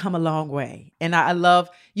you have come a long way, and I love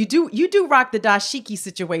you. Do rock the dashiki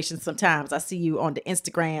situation sometimes. I see you on the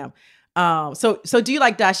Instagram. So do you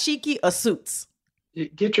like dashiki or suits?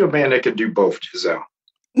 Get you a man that can do both, Giselle.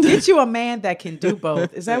 Get you a man that can do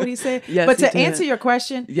both. Is that what he said? Yes, But he to did. answer your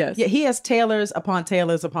question, Yes. yeah, he has tailors upon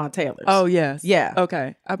tailors upon tailors. Oh, yes. Yeah.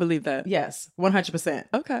 Okay. I believe that. Yes, 100%.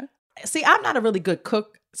 Okay. See, I'm not a really good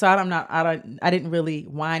cook, so I didn't really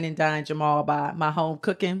wine and dine Jamal by my home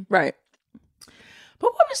cooking. Right.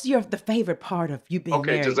 But what was the favorite part of you being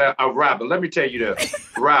Okay, married? Giselle, Robin, let me tell you this.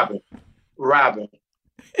 Robin,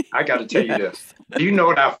 I got to tell you this. Do you know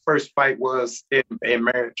what our first fight was in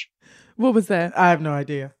marriage? What was that? I have no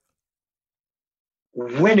idea.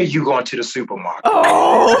 When are you going to the supermarket?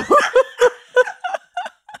 Oh.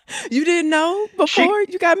 You didn't know before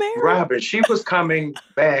you got married? Robin, she was coming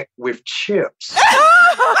back with chips.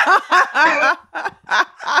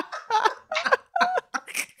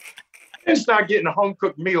 And start getting home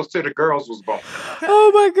cooked meals till the girls was born.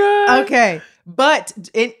 Oh my God. Okay, but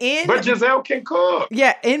in But Giselle can cook.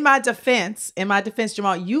 Yeah, in my defense,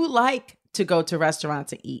 Jamal, you like to go to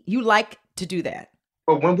restaurants and eat. You like to do that.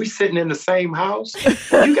 But when we sitting in the same house,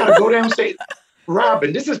 you got to go downstairs.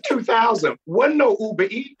 Robin, this is 2000. Wasn't no Uber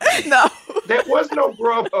Eats. No. There was no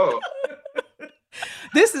Grubhub.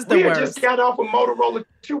 This is the We had worst. just got off a Motorola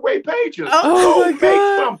two-way pages. Oh, Go my make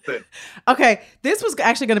God. something. Okay, this was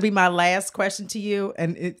actually going to be my last question to you,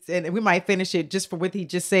 and we might finish it just for what he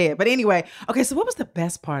just said. But anyway, okay, so what was the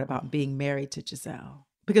best part about being married to Giselle?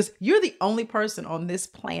 Because you're the only person on this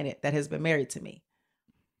planet that has been married to me.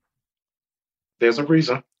 There's a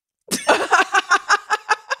reason.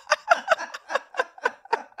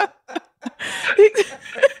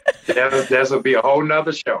 That'll be a whole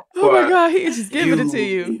nother show. Oh my But God, he's just giving it to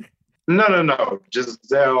you. No.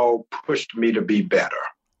 Giselle pushed me to be better.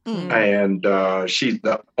 And she's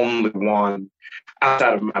the only one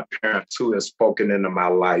outside of my parents who has spoken into my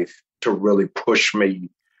life to really push me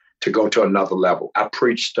to go to another level. I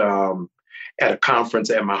preached at a conference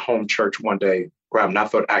at my home church one day, Robin. I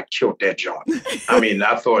thought I killed that joint. I mean,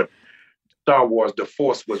 I thought Star Wars, the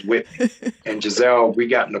Force was with me. And Giselle, we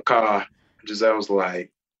got in the car. Giselle's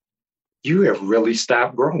like, you have really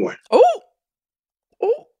stopped growing. Oh.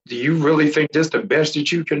 Do you really think this is the best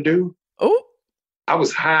that you can do? Oh. I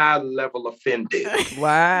was high level offended.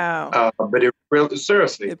 Wow. But it really,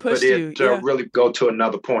 seriously, It pushed you, yeah. really go to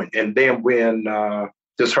another point. And then when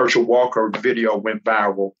this Herschel Walker video went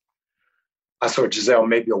viral, I saw Giselle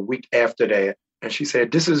maybe a week after that. And she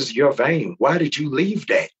said, this is your vein. Why did you leave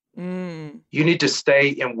that? You need to stay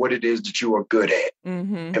in what it is that you are good at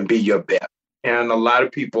and be your best. And a lot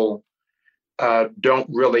of people don't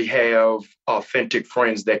really have authentic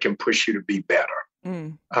friends that can push you to be better.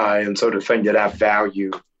 And so the thing that I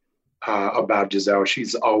value about Giselle,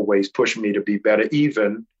 she's always pushed me to be better,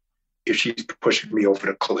 even if she's pushing me over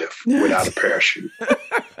the cliff without a parachute.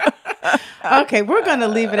 Okay, we're going to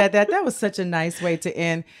leave it at that. That was such a nice way to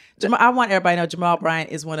end. I want everybody to know Jamal Bryant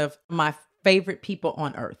is one of my favorite people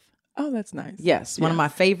on earth. Oh, that's nice. Yes, one of my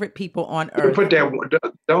favorite people on You earth. put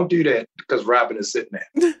that. Don't do that because Robin is sitting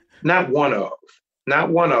there. Not one of.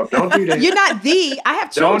 Don't do that. You're not the. I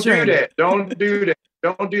have Don't children. do that. Don't do that.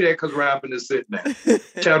 Don't do that because Robin is sitting there.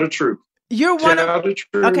 Tell the truth. You're one Tell of. the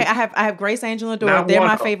truth. Okay, I have Grace, Angel, and Dora. Not They're one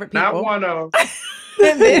my of. favorite people. Not one of.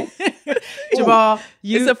 And then, Jamal,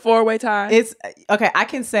 It's a four-way tie. It's okay. I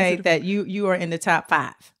can say that you are in the top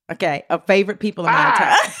 5. Okay, of favorite people in my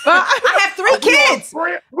entire. I have 3 kids.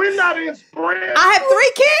 We're not in sprint. I have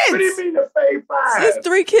 3 kids. What do you mean the fave 5? It's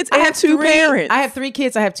 3 kids I and have 2 3 parents. I have 3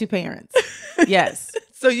 kids. I have 2 parents. Yes.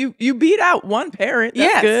 So you beat out 1 parent.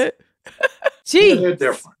 That's Yes. good. Jeez. They're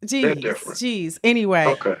different. They're Jeez. different. Jeez. Anyway.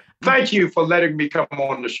 Okay. Thank you for letting me come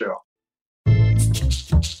on the show.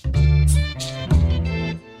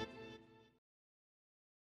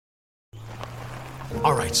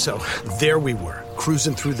 All right, so there we were,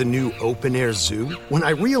 cruising through the new open-air zoo, when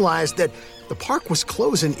I realized that the park was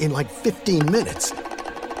closing in like 15 minutes.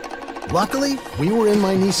 Luckily, we were in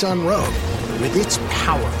my Nissan Rogue. With its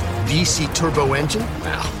powerful VC turbo engine,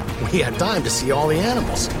 well, we had time to see all the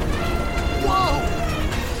animals. Whoa!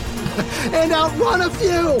 And outrun a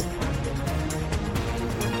few!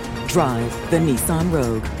 Drive the Nissan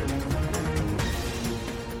Rogue.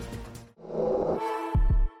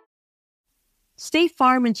 State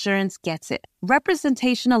Farm Insurance gets it.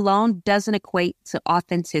 Representation alone doesn't equate to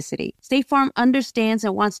authenticity. State Farm understands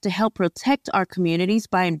and wants to help protect our communities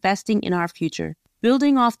by investing in our future,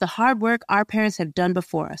 building off the hard work our parents have done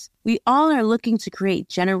before us. We all are looking to create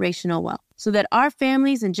generational wealth so that our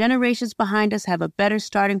families and generations behind us have a better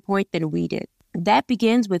starting point than we did. That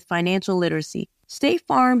begins with financial literacy. State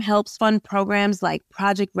Farm helps fund programs like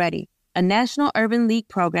Project Ready, a National Urban League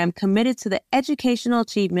program committed to the educational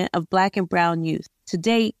achievement of Black and Brown youth. To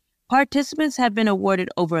date, participants have been awarded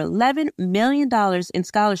over $11 million in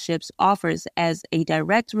scholarships offers as a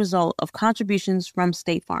direct result of contributions from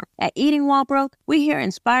State Farm. At Eating While Broke, we hear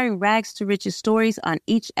inspiring rags to riches stories on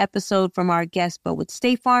each episode from our guests, but with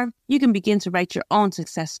State Farm, you can begin to write your own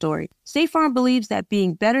success story. State Farm believes that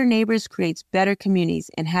being better neighbors creates better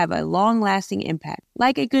communities and have a long-lasting impact.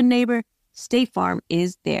 Like a good neighbor, State Farm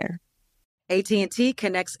is there. AT&T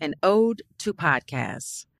connects an ode to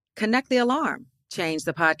podcasts. Connect the alarm. Change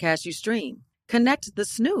the podcast you stream. Connect the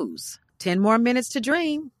snooze. 10 more minutes to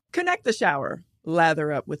dream. Connect the shower.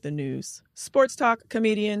 Lather up with the news, sports talk,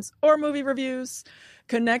 comedians, or movie reviews.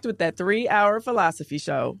 Connect with that 3-hour philosophy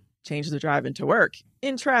show. Change the drive into work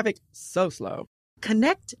in traffic so slow.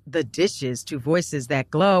 Connect the dishes to voices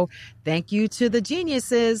that glow. Thank you to the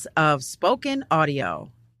geniuses of spoken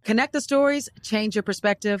audio. Connect the stories, change your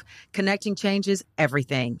perspective. Connecting changes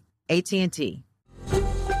everything. AT&T.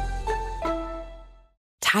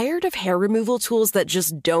 Tired of hair removal tools that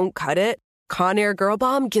just don't cut it? Conair Girl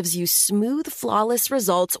Bomb gives you smooth, flawless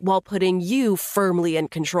results while putting you firmly in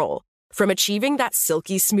control. From achieving that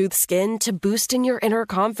silky smooth skin to boosting your inner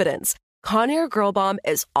confidence, Conair Girl Bomb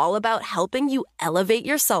is all about helping you elevate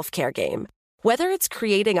your self-care game. Whether it's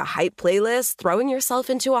creating a hype playlist, throwing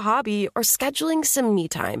yourself into a hobby, or scheduling some me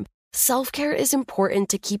time, self-care is important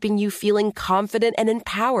to keeping you feeling confident and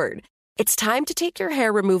empowered. It's time to take your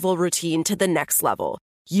hair removal routine to the next level.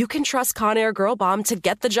 You can trust Conair Girl Bomb to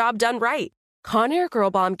get the job done right. Conair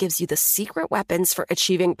Girl Bomb gives you the secret weapons for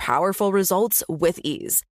achieving powerful results with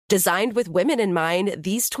ease. Designed with women in mind,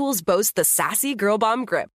 these tools boast the sassy Girl Bomb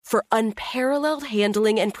grip for unparalleled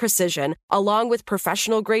handling and precision, along with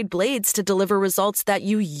professional-grade blades to deliver results that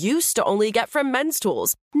you used to only get from men's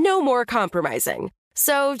tools. No more compromising.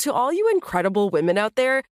 So, to all you incredible women out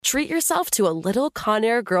there, treat yourself to a little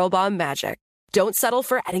Conair Girl Bomb magic. Don't settle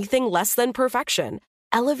for anything less than perfection.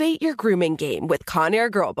 Elevate your grooming game with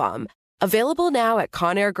Conair Girl Bomb. Available now at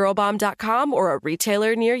ConairGirlBomb.com or a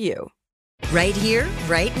retailer near you. Right here,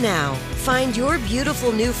 right now. Find your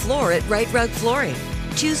beautiful new floor at Right Rug Flooring.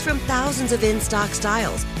 Choose from thousands of in-stock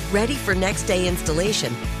styles, ready for next day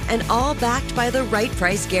installation, and all backed by the right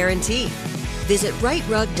price guarantee. Visit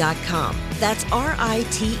rightrug.com. That's RITERUG.com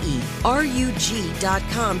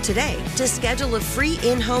today to schedule a free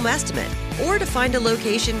in-home estimate or to find a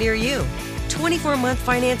location near you. 24-month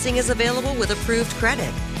financing is available with approved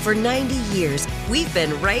credit. For 90 years, we've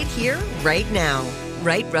been right here, right now.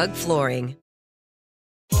 Right Rug Flooring.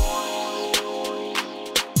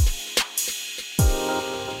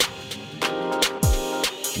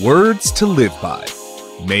 Words to Live By,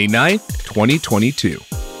 May 9th, 2022.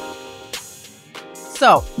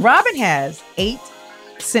 So, Robin has 8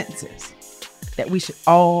 sentences that we should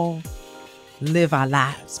all live our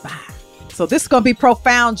lives by. So this is going to be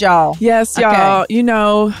profound, y'all. Yes, y'all. Okay. You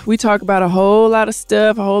know, we talk about a whole lot of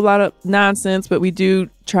stuff, a whole lot of nonsense, but we do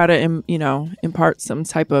try to, impart some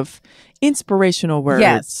type of inspirational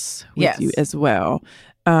words with you as well.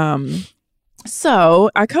 So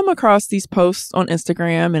I come across these posts on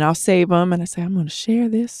Instagram and I'll save them and I say, I'm going to share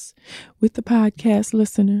this with the podcast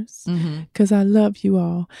listeners because I love you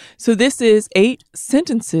all. So this is 8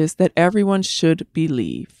 sentences that everyone should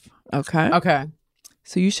believe. Okay. Okay.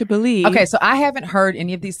 So you should believe. Okay, so I haven't heard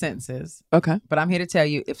any of these sentences. Okay. But I'm here to tell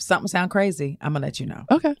you, if something sounds crazy, I'm going to let you know.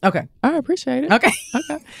 Okay. Okay. I appreciate it. Okay.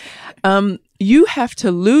 Okay. You have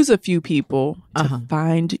to lose a few people to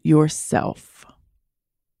find yourself.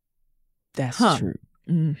 That's true.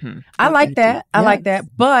 Mm-hmm. I like that. I like that.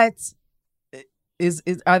 But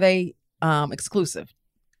are they exclusive?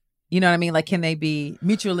 You know what I mean? Like, can they be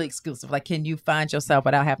mutually exclusive? Like, can you find yourself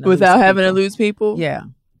without having to lose people? Yeah.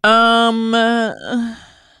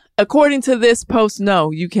 According to this post, no,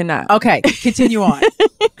 you cannot. Okay, continue on.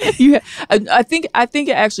 I think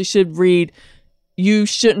it actually should read, you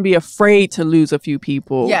shouldn't be afraid to lose a few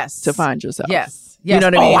people to find yourself. Yes. Yes.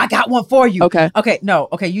 You know what I mean? I got one for you. Okay. Okay. No.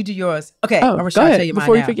 Okay. You do yours. Okay. Oh, I'm go tell ahead you mine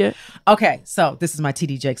before you now. forget. Okay. So this is my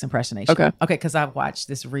TD Jakes impersonation. Okay. Okay. Because I've watched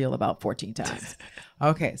this reel about 14 times.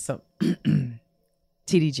 Okay. So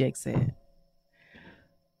TD Jakes said,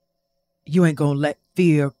 "You ain't gonna let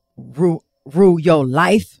fear rule your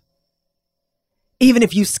life, even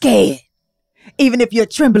if you scared, even if you're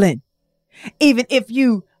trembling, even if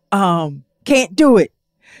you can't do it,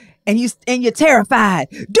 and you're terrified.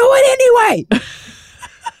 Do it anyway.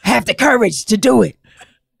 Have the courage to do it,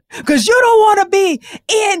 because you don't want to be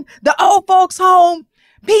in the old folks' home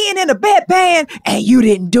peeing in a bedpan and you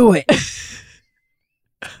didn't do it."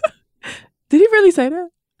 Did he really say that?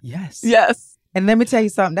 Yes. Yes. And let me tell you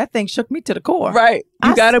something. That thing shook me to the core. Right.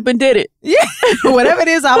 You got up and did it. Yeah. Whatever it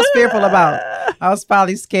is I was fearful about. I was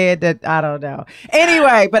probably scared that, I don't know.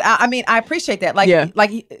 Anyway, but I mean, I appreciate that.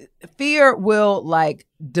 Like fear will like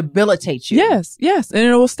debilitate you. Yes. Yes. And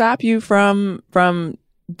it will stop you from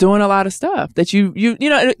doing a lot of stuff that you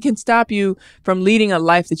know, it can stop you from leading a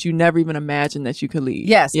life that you never even imagined that you could lead.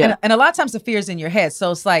 Yes. Yeah. And a lot of times the fear is in your head.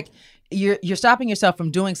 So it's like, you're stopping yourself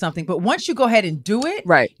from doing something, but once you go ahead and do it,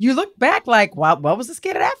 right, you look back like, wow, what was I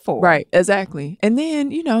scared of that for? Right, exactly. And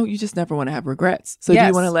then, you know, you just never want to have regrets. So do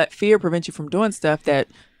you want to let fear prevent you from doing stuff that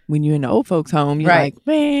when you're in the old folks' home, you're like,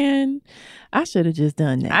 man, I should have just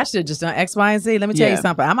done that. I should have just done X, Y, and Z. Let me tell you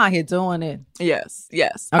something. I'm out here doing it. Yes,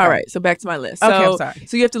 yes. Okay. All right, so back to my list. Okay, So, I'm sorry.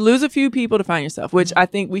 So you have to lose a few people to find yourself, which I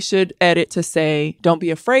think we should edit to say, don't be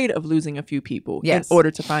afraid of losing a few people in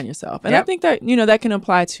order to find yourself. And I think that, you know, that can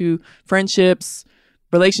apply to friendships,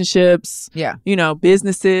 relationships, you know,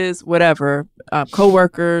 businesses, whatever,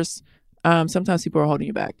 coworkers. Sometimes people are holding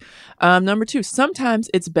you back. Number 2, sometimes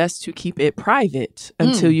it's best to keep it private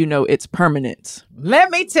until you know it's permanent.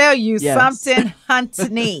 Let me tell you something,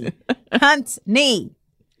 Huntney.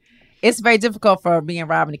 It's very difficult for me and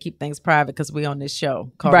Robin to keep things private because we're on this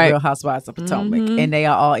show called Real Housewives of Potomac, and they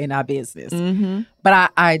are all in our business.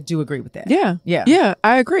 But I do agree with that. Yeah,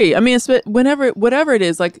 I agree. I mean, it's whatever it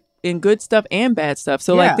is, like in good stuff and bad stuff.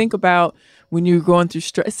 So like think about when you're going through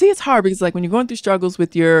see, it's hard because like when you're going through struggles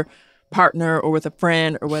with your partner or with a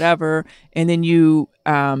friend or whatever, and then you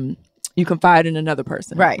confide in another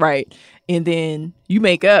person, right, and then you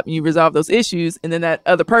make up and you resolve those issues, and then that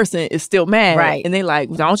other person is still mad, right, and they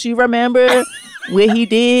like, don't you remember what he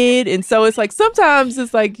did? And so it's like sometimes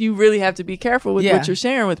it's like you really have to be careful with what you're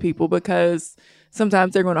sharing with people because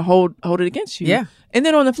sometimes they're going to hold it against you. Yeah. And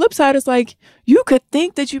then on the flip side, it's like you could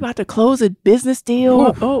think that you're about to close a business deal.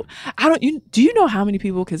 Oof. Oh, do you know how many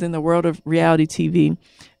people? Because in the world of reality TV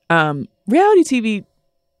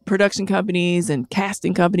production companies and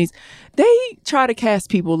casting companies, they try to cast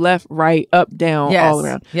people left, right, up, down, all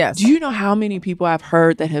around. Yes. Do you know how many people I've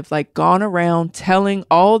heard that have like gone around telling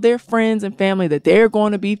all their friends and family that they're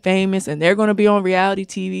going to be famous and they're going to be on reality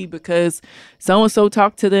TV because so-and-so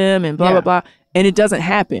talked to them and blah, blah, blah. And it doesn't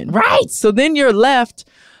happen. Right. So then you're left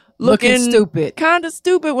looking stupid. Kind of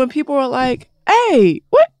stupid when people are like, hey,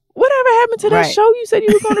 whatever happened to that show you said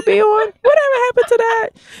you were going to be on? Whatever happened to that?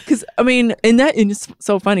 Because, I mean, and it's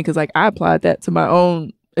so funny because, like, I applied that to my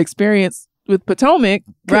own experience with Potomac.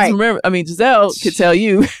 Right. Remember, I mean, Giselle could tell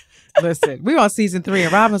you. Listen, we on season 3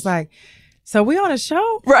 and Robin's like, so we on a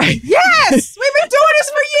show? Right. Yes! We've been doing this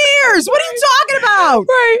for years! What are you talking about?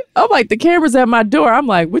 Right. I'm like, the camera's at my door. I'm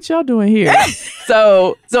like, what y'all doing here?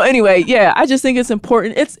 So anyway, yeah, I just think it's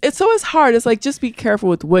important. It's hard. It's like, just be careful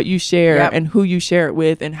with what you share and who you share it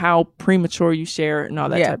with and how premature you share it and all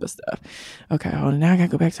that type of stuff. Okay, hold on. Now I gotta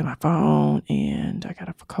go back to my phone and I got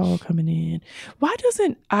a call coming in. Why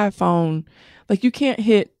doesn't iPhone, like you can't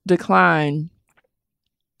hit decline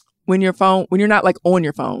when you're not like on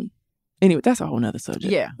your phone? Anyway, that's a whole nother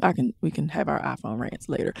subject. Yeah. We can have our iPhone rants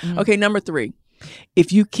later. Okay, number 3.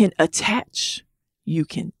 If you can attach, you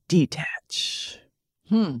can detach.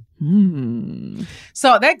 So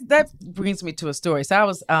that brings me to a story. So I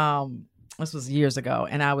was this was years ago,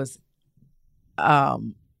 and I was I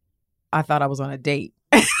thought I was on a date.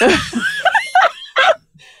 Okay.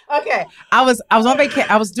 I was on vacation.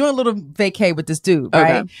 I was doing a little vacay with this dude,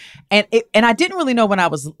 right? Okay. And I didn't really know when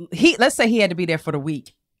let's say he had to be there for the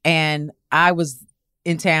week. And I was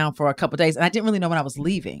in town for a couple of days, and I didn't really know when I was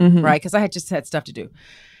leaving, right? Because I had just had stuff to do.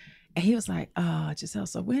 And he was like, "Oh, Giselle,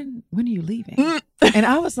 so when are you leaving?" And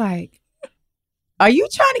I was like, "Are you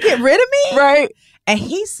trying to get rid of me?" Right. And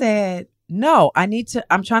he said, "No,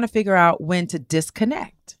 I'm trying to figure out when to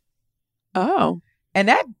disconnect." Oh. And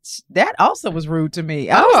that also was rude to me.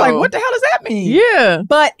 I was like, what the hell does that mean? Yeah.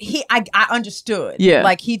 But I understood. Yeah.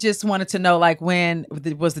 Like he just wanted to know like when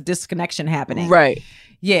was the disconnection happening. Right.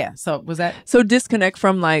 Yeah. So was that? So disconnect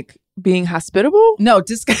from like being hospitable? No,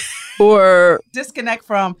 or disconnect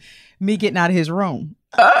from me getting out of his room.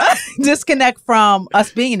 Disconnect from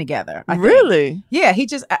us being together. I think. Really? Yeah,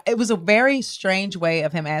 it was a very strange way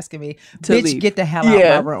of him asking me, to bitch, leave. get the hell out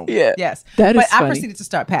of my room. Yeah. Yes. That is But I funny. proceeded to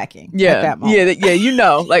start packing Yeah. at that moment. Yeah, you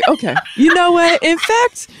know, like, okay. You know what? In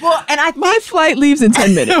fact, Well, and I think, my flight leaves in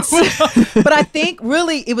 10 minutes. but I think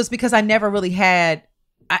really it was because I never really had,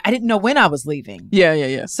 I didn't know when I was leaving.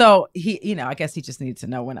 Yeah. So he, I guess he just needed to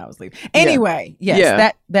know when I was leaving. Anyway, yes,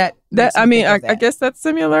 Yeah. that I mean, I guess that's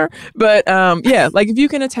similar, but yeah, like if you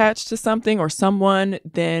can attach to something or someone,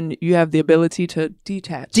 then you have the ability to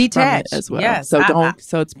detach from it as well. Yes, So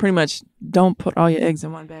so it's pretty much don't put all your eggs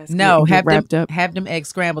in one basket. No, and get have wrapped them up. have them eggs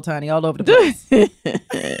scrambled, honey, all over the place.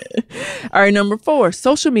 All right, number 4,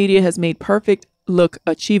 social media has made perfect look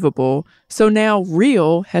achievable, so now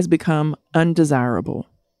real has become undesirable.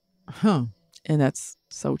 Huh. And that's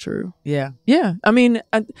so true. Yeah. Yeah. I mean,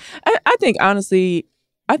 I think honestly,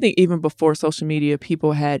 I think even before social media,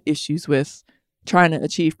 people had issues with trying to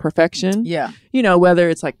achieve perfection. Yeah. You know, whether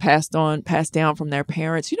it's like passed down from their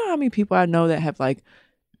parents. You know how many people I know that have like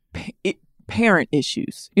parent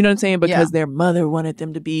issues? You know what I'm saying? Because their mother wanted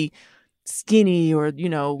them to be skinny or,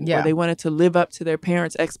 or they wanted to live up to their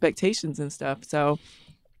parents' expectations and stuff. So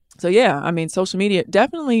yeah, I mean, social media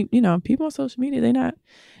definitely, people on social media, they're not.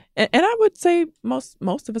 And I would say most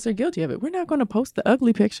of us are guilty of it. We're not going to post the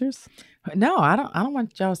ugly pictures. No, I don't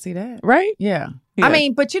want y'all to see that. Right? Yeah. Yeah. I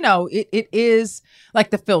mean, but it is like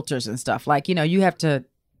the filters and stuff. Like, you have to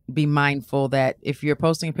be mindful that if you're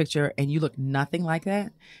posting a picture and you look nothing like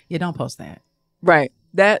that, you don't post that. Right.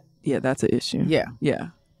 That's an issue. Yeah. Yeah.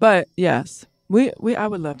 But yes, I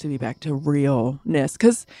would love to be back to realness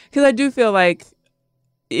because I do feel like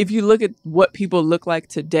if you look at what people look like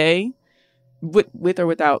today, with or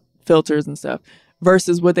without filters and stuff,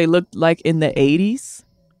 versus what they looked like in the 80s.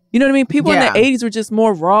 You know what I mean? People in the 80s were just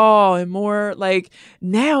more raw and more like,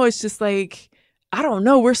 now it's just like, I don't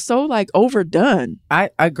know. We're so like overdone.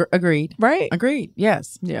 I agreed. Right? Agreed.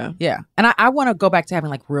 Yes. Yeah. Yeah. And I want to go back to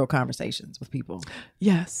having like real conversations with people.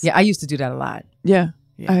 Yes. Yeah. I used to do that a lot. Yeah.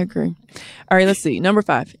 I agree. All right, let's see. Number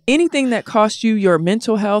 5. Anything that costs you your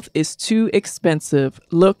mental health is too expensive.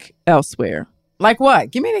 Look elsewhere. Like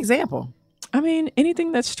what? Give me an example. I mean,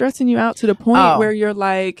 anything that's stressing you out to the point where you're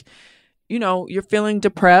like, you're feeling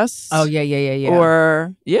depressed. Oh, yeah.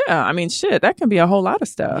 Or, I mean, shit, that can be a whole lot of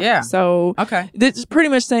stuff. Yeah. So, okay. It's pretty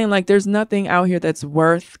much saying like there's nothing out here that's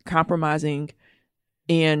worth compromising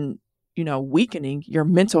and, weakening your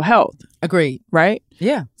mental health. Agreed. Right?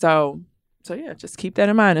 Yeah. So yeah, just keep that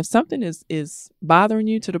in mind. If something is bothering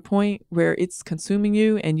you to the point where it's consuming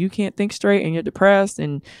you and you can't think straight and you're depressed,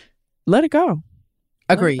 and let it go.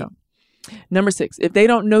 Agreed. Number 6, if they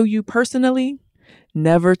don't know you personally,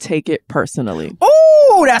 never take it personally.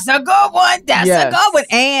 Oh, that's a good one. That's a good one.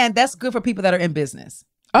 And that's good for people that are in business.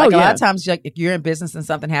 Like a lot of times, like, if you're in business and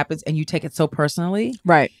something happens and you take it so personally,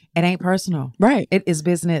 right? It ain't personal, right? It is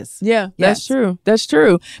business. Yeah, that's true. That's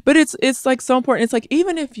true. But it's like so important. It's like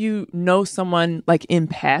even if you know someone like in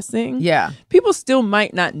passing, people still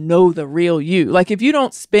might not know the real you. Like if you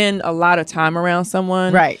don't spend a lot of time around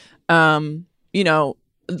someone, right?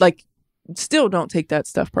 Like. Still don't take that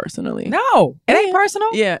stuff personally. No, it ain't personal.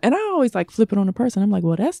 Yeah. And I always like flip it on the person. I'm like,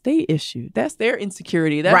 well, that's their issue. That's their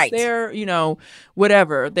insecurity. That's their,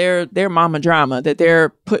 whatever, their mama drama that they're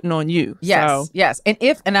putting on you. Yes. So. Yes.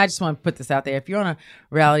 And I just want to put this out there. If you're on a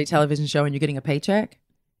reality television show and you're getting a paycheck,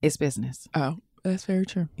 it's business. Oh, that's very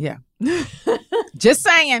true. Yeah. Just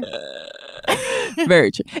saying.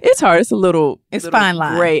 Very true. It's hard. It's a little fine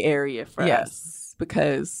line. Gray area for us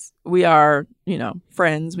because we are,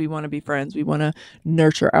 friends. We want to be friends. We want to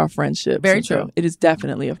nurture our friendships. Very true. So it is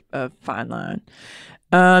definitely a fine line.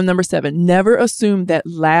 Number 7, never assume that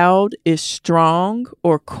loud is strong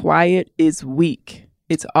or quiet is weak.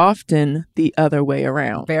 It's often the other way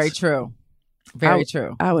around. Very true. Very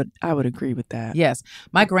true. I would agree with that. Yes.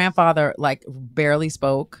 My grandfather like barely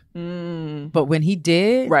spoke, but when he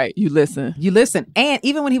did, right, you listen. And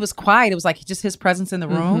even when he was quiet, it was like just his presence in the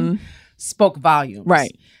room spoke volumes.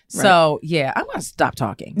 Right. So yeah, I'm gonna stop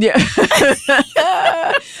talking. Yeah.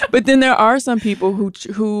 But then there are some people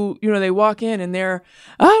who they walk in and they're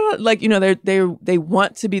they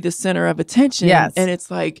want to be the center of attention. Yes. And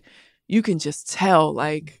it's like you can just tell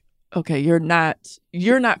like, okay, you're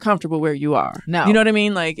not comfortable where you are. No. You know what I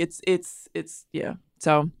mean? Like it's yeah.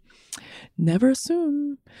 So never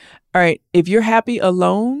assume. All right. If you're happy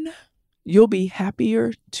alone, you'll be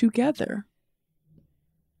happier together.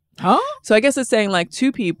 Huh? So I guess it's saying like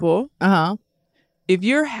two people. Uh-huh. If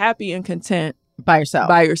you're happy and content by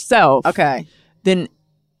yourself. Okay. Then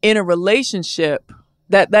in a relationship,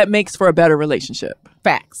 that makes for a better relationship.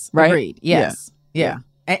 Facts. Right? Agreed. Yes. Yeah.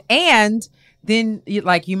 And then you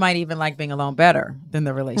might even like being alone better than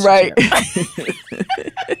the relationship. Right.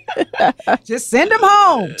 Just send him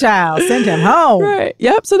home, child. Send him home. Right.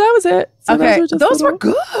 Yep. So that was it. So okay. Those were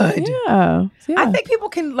good. Yeah. I think people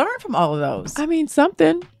can learn from all of those. I mean,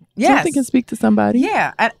 something. Yes. Something can speak to somebody.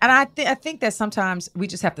 Yeah. And I think that sometimes we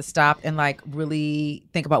just have to stop and like really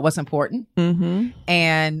think about what's important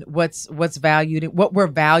and what's valued, what we're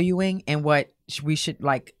valuing, and what we should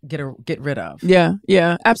like get rid of. Yeah.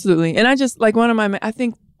 Yeah. Absolutely. And I just like I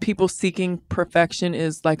think people seeking perfection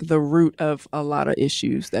is like the root of a lot of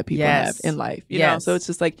issues that people have in life. You know, so it's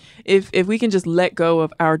just like if we can just let go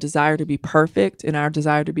of our desire to be perfect and our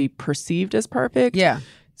desire to be perceived as perfect,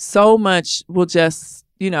 so much will just,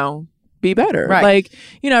 be better. Right. Like,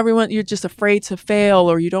 everyone, you're just afraid to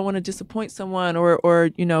fail, or you don't want to disappoint someone, or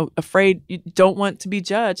afraid you don't want to be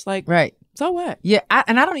judged. Like, right. So what? Yeah.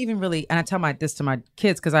 I don't even really, and I tell this to my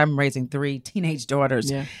kids because I'm raising 3 teenage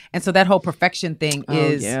daughters. Yeah. And so that whole perfection thing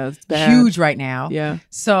is huge right now. Yeah.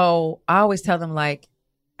 So I always tell them, like,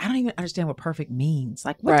 I don't even understand what perfect means.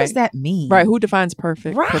 Like, what does that mean? Right. Who defines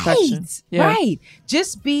perfection? Yeah. Right.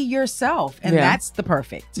 Just be yourself. And that's the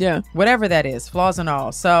perfect. Yeah. Whatever that is, flaws and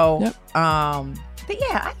all. So, but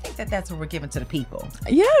yeah, I think that's what we're giving to the people.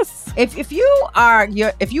 Yes. If you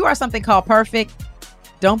are something called perfect,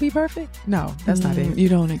 don't be perfect. No, that's not it. You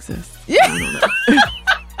don't exist. Yeah.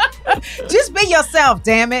 Just be yourself,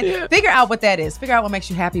 damn it. Yeah. Figure out what that is. Figure out what makes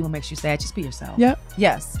you happy, what makes you sad. Just be yourself. Yep.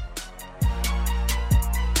 Yes.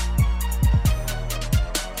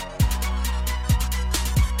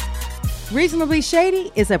 Reasonably Shady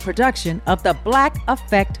is a production of the Black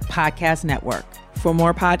Effect Podcast Network. For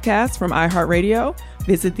more podcasts from iHeartRadio,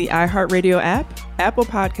 visit the iHeartRadio app, Apple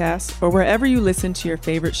Podcasts, or wherever you listen to your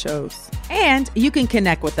favorite shows. And you can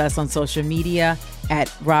connect with us on social media at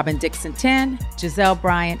Robin Dixon 10, Giselle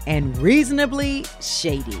Bryant, and Reasonably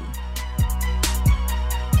Shady.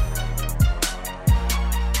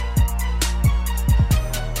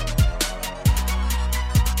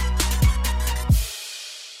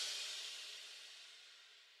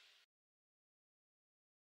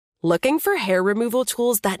 Looking for hair removal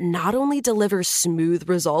tools that not only deliver smooth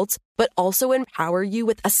results, but also empower you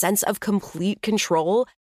with a sense of complete control?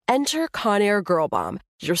 Enter Conair Girl Bomb,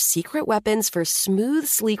 your secret weapons for smooth,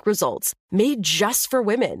 sleek results, made just for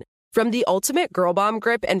women. From the ultimate Girl Bomb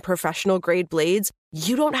grip and professional-grade blades,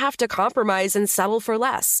 you don't have to compromise and settle for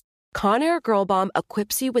less. Conair Girl Bomb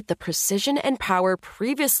equips you with the precision and power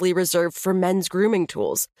previously reserved for men's grooming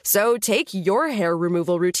tools. So take your hair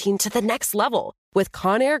removal routine to the next level with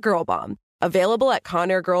Conair Girl Bomb. Available at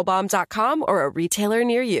ConairGirlBomb.com or a retailer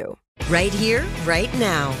near you. Right here, right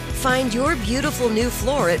now. Find your beautiful new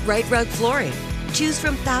floor at Right Rug Flooring. Choose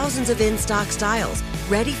from thousands of in-stock styles,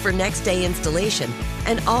 ready for next day installation,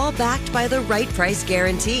 and all backed by the right price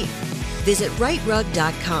guarantee. Visit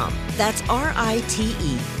rightrug.com. That's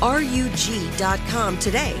RITERUG.com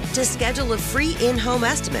today to schedule a free in-home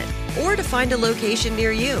estimate or to find a location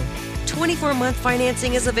near you. 24-month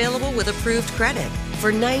financing is available with approved credit.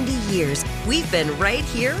 For 90 years, we've been right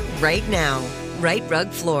here, right now. Right Rug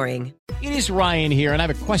Flooring. It is Ryan here, and I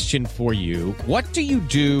have a question for you. What do you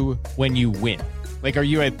do when you win? Like, are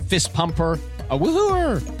you a fist pumper, a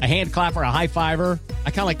woo-hooer, a hand clapper, a high-fiver?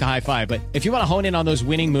 I kind of like the high-five, but if you want to hone in on those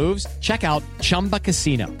winning moves, check out Chumba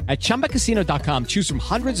Casino. At ChumbaCasino.com, choose from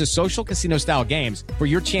hundreds of social casino-style games for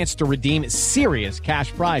your chance to redeem serious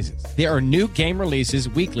cash prizes. There are new game releases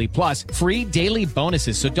weekly, plus free daily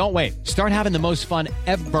bonuses, so don't wait. Start having the most fun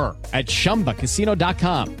ever at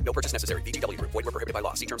ChumbaCasino.com. No purchase necessary. VGW. Void where prohibited by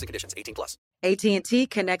law. See terms and conditions. 18+. AT&T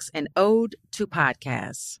connects an ode to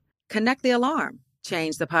podcasts. Connect the alarm.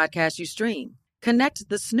 Change the podcast you stream. Connect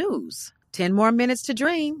the snooze. 10 more minutes to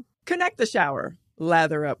dream. Connect the shower.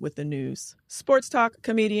 Lather up with the news. Sports talk,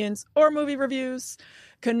 comedians, or movie reviews.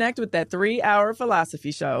 Connect with that 3-hour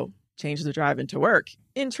philosophy show. Change the drive into work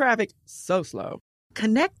in traffic so slow.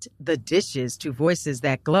 Connect the dishes to voices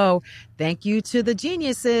that glow. Thank you to the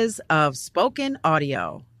geniuses of spoken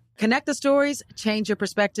audio. Connect the stories, change your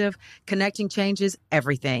perspective. Connecting changes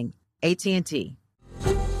everything. AT&T.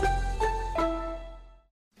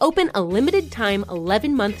 Open a limited-time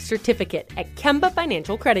 11-month certificate at Kemba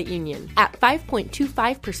Financial Credit Union. At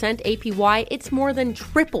 5.25% APY, it's more than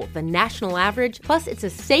triple the national average, plus it's a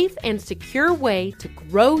safe and secure way to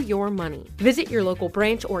grow your money. Visit your local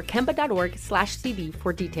branch or kemba.org/cb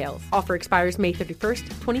for details. Offer expires May 31st,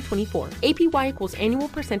 2024. APY equals annual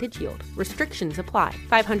percentage yield. Restrictions apply.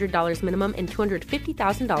 $500 minimum and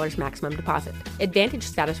 $250,000 maximum deposit. Advantage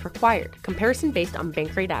status required. Comparison based on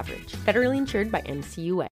bank rate average. Federally insured by NCUA.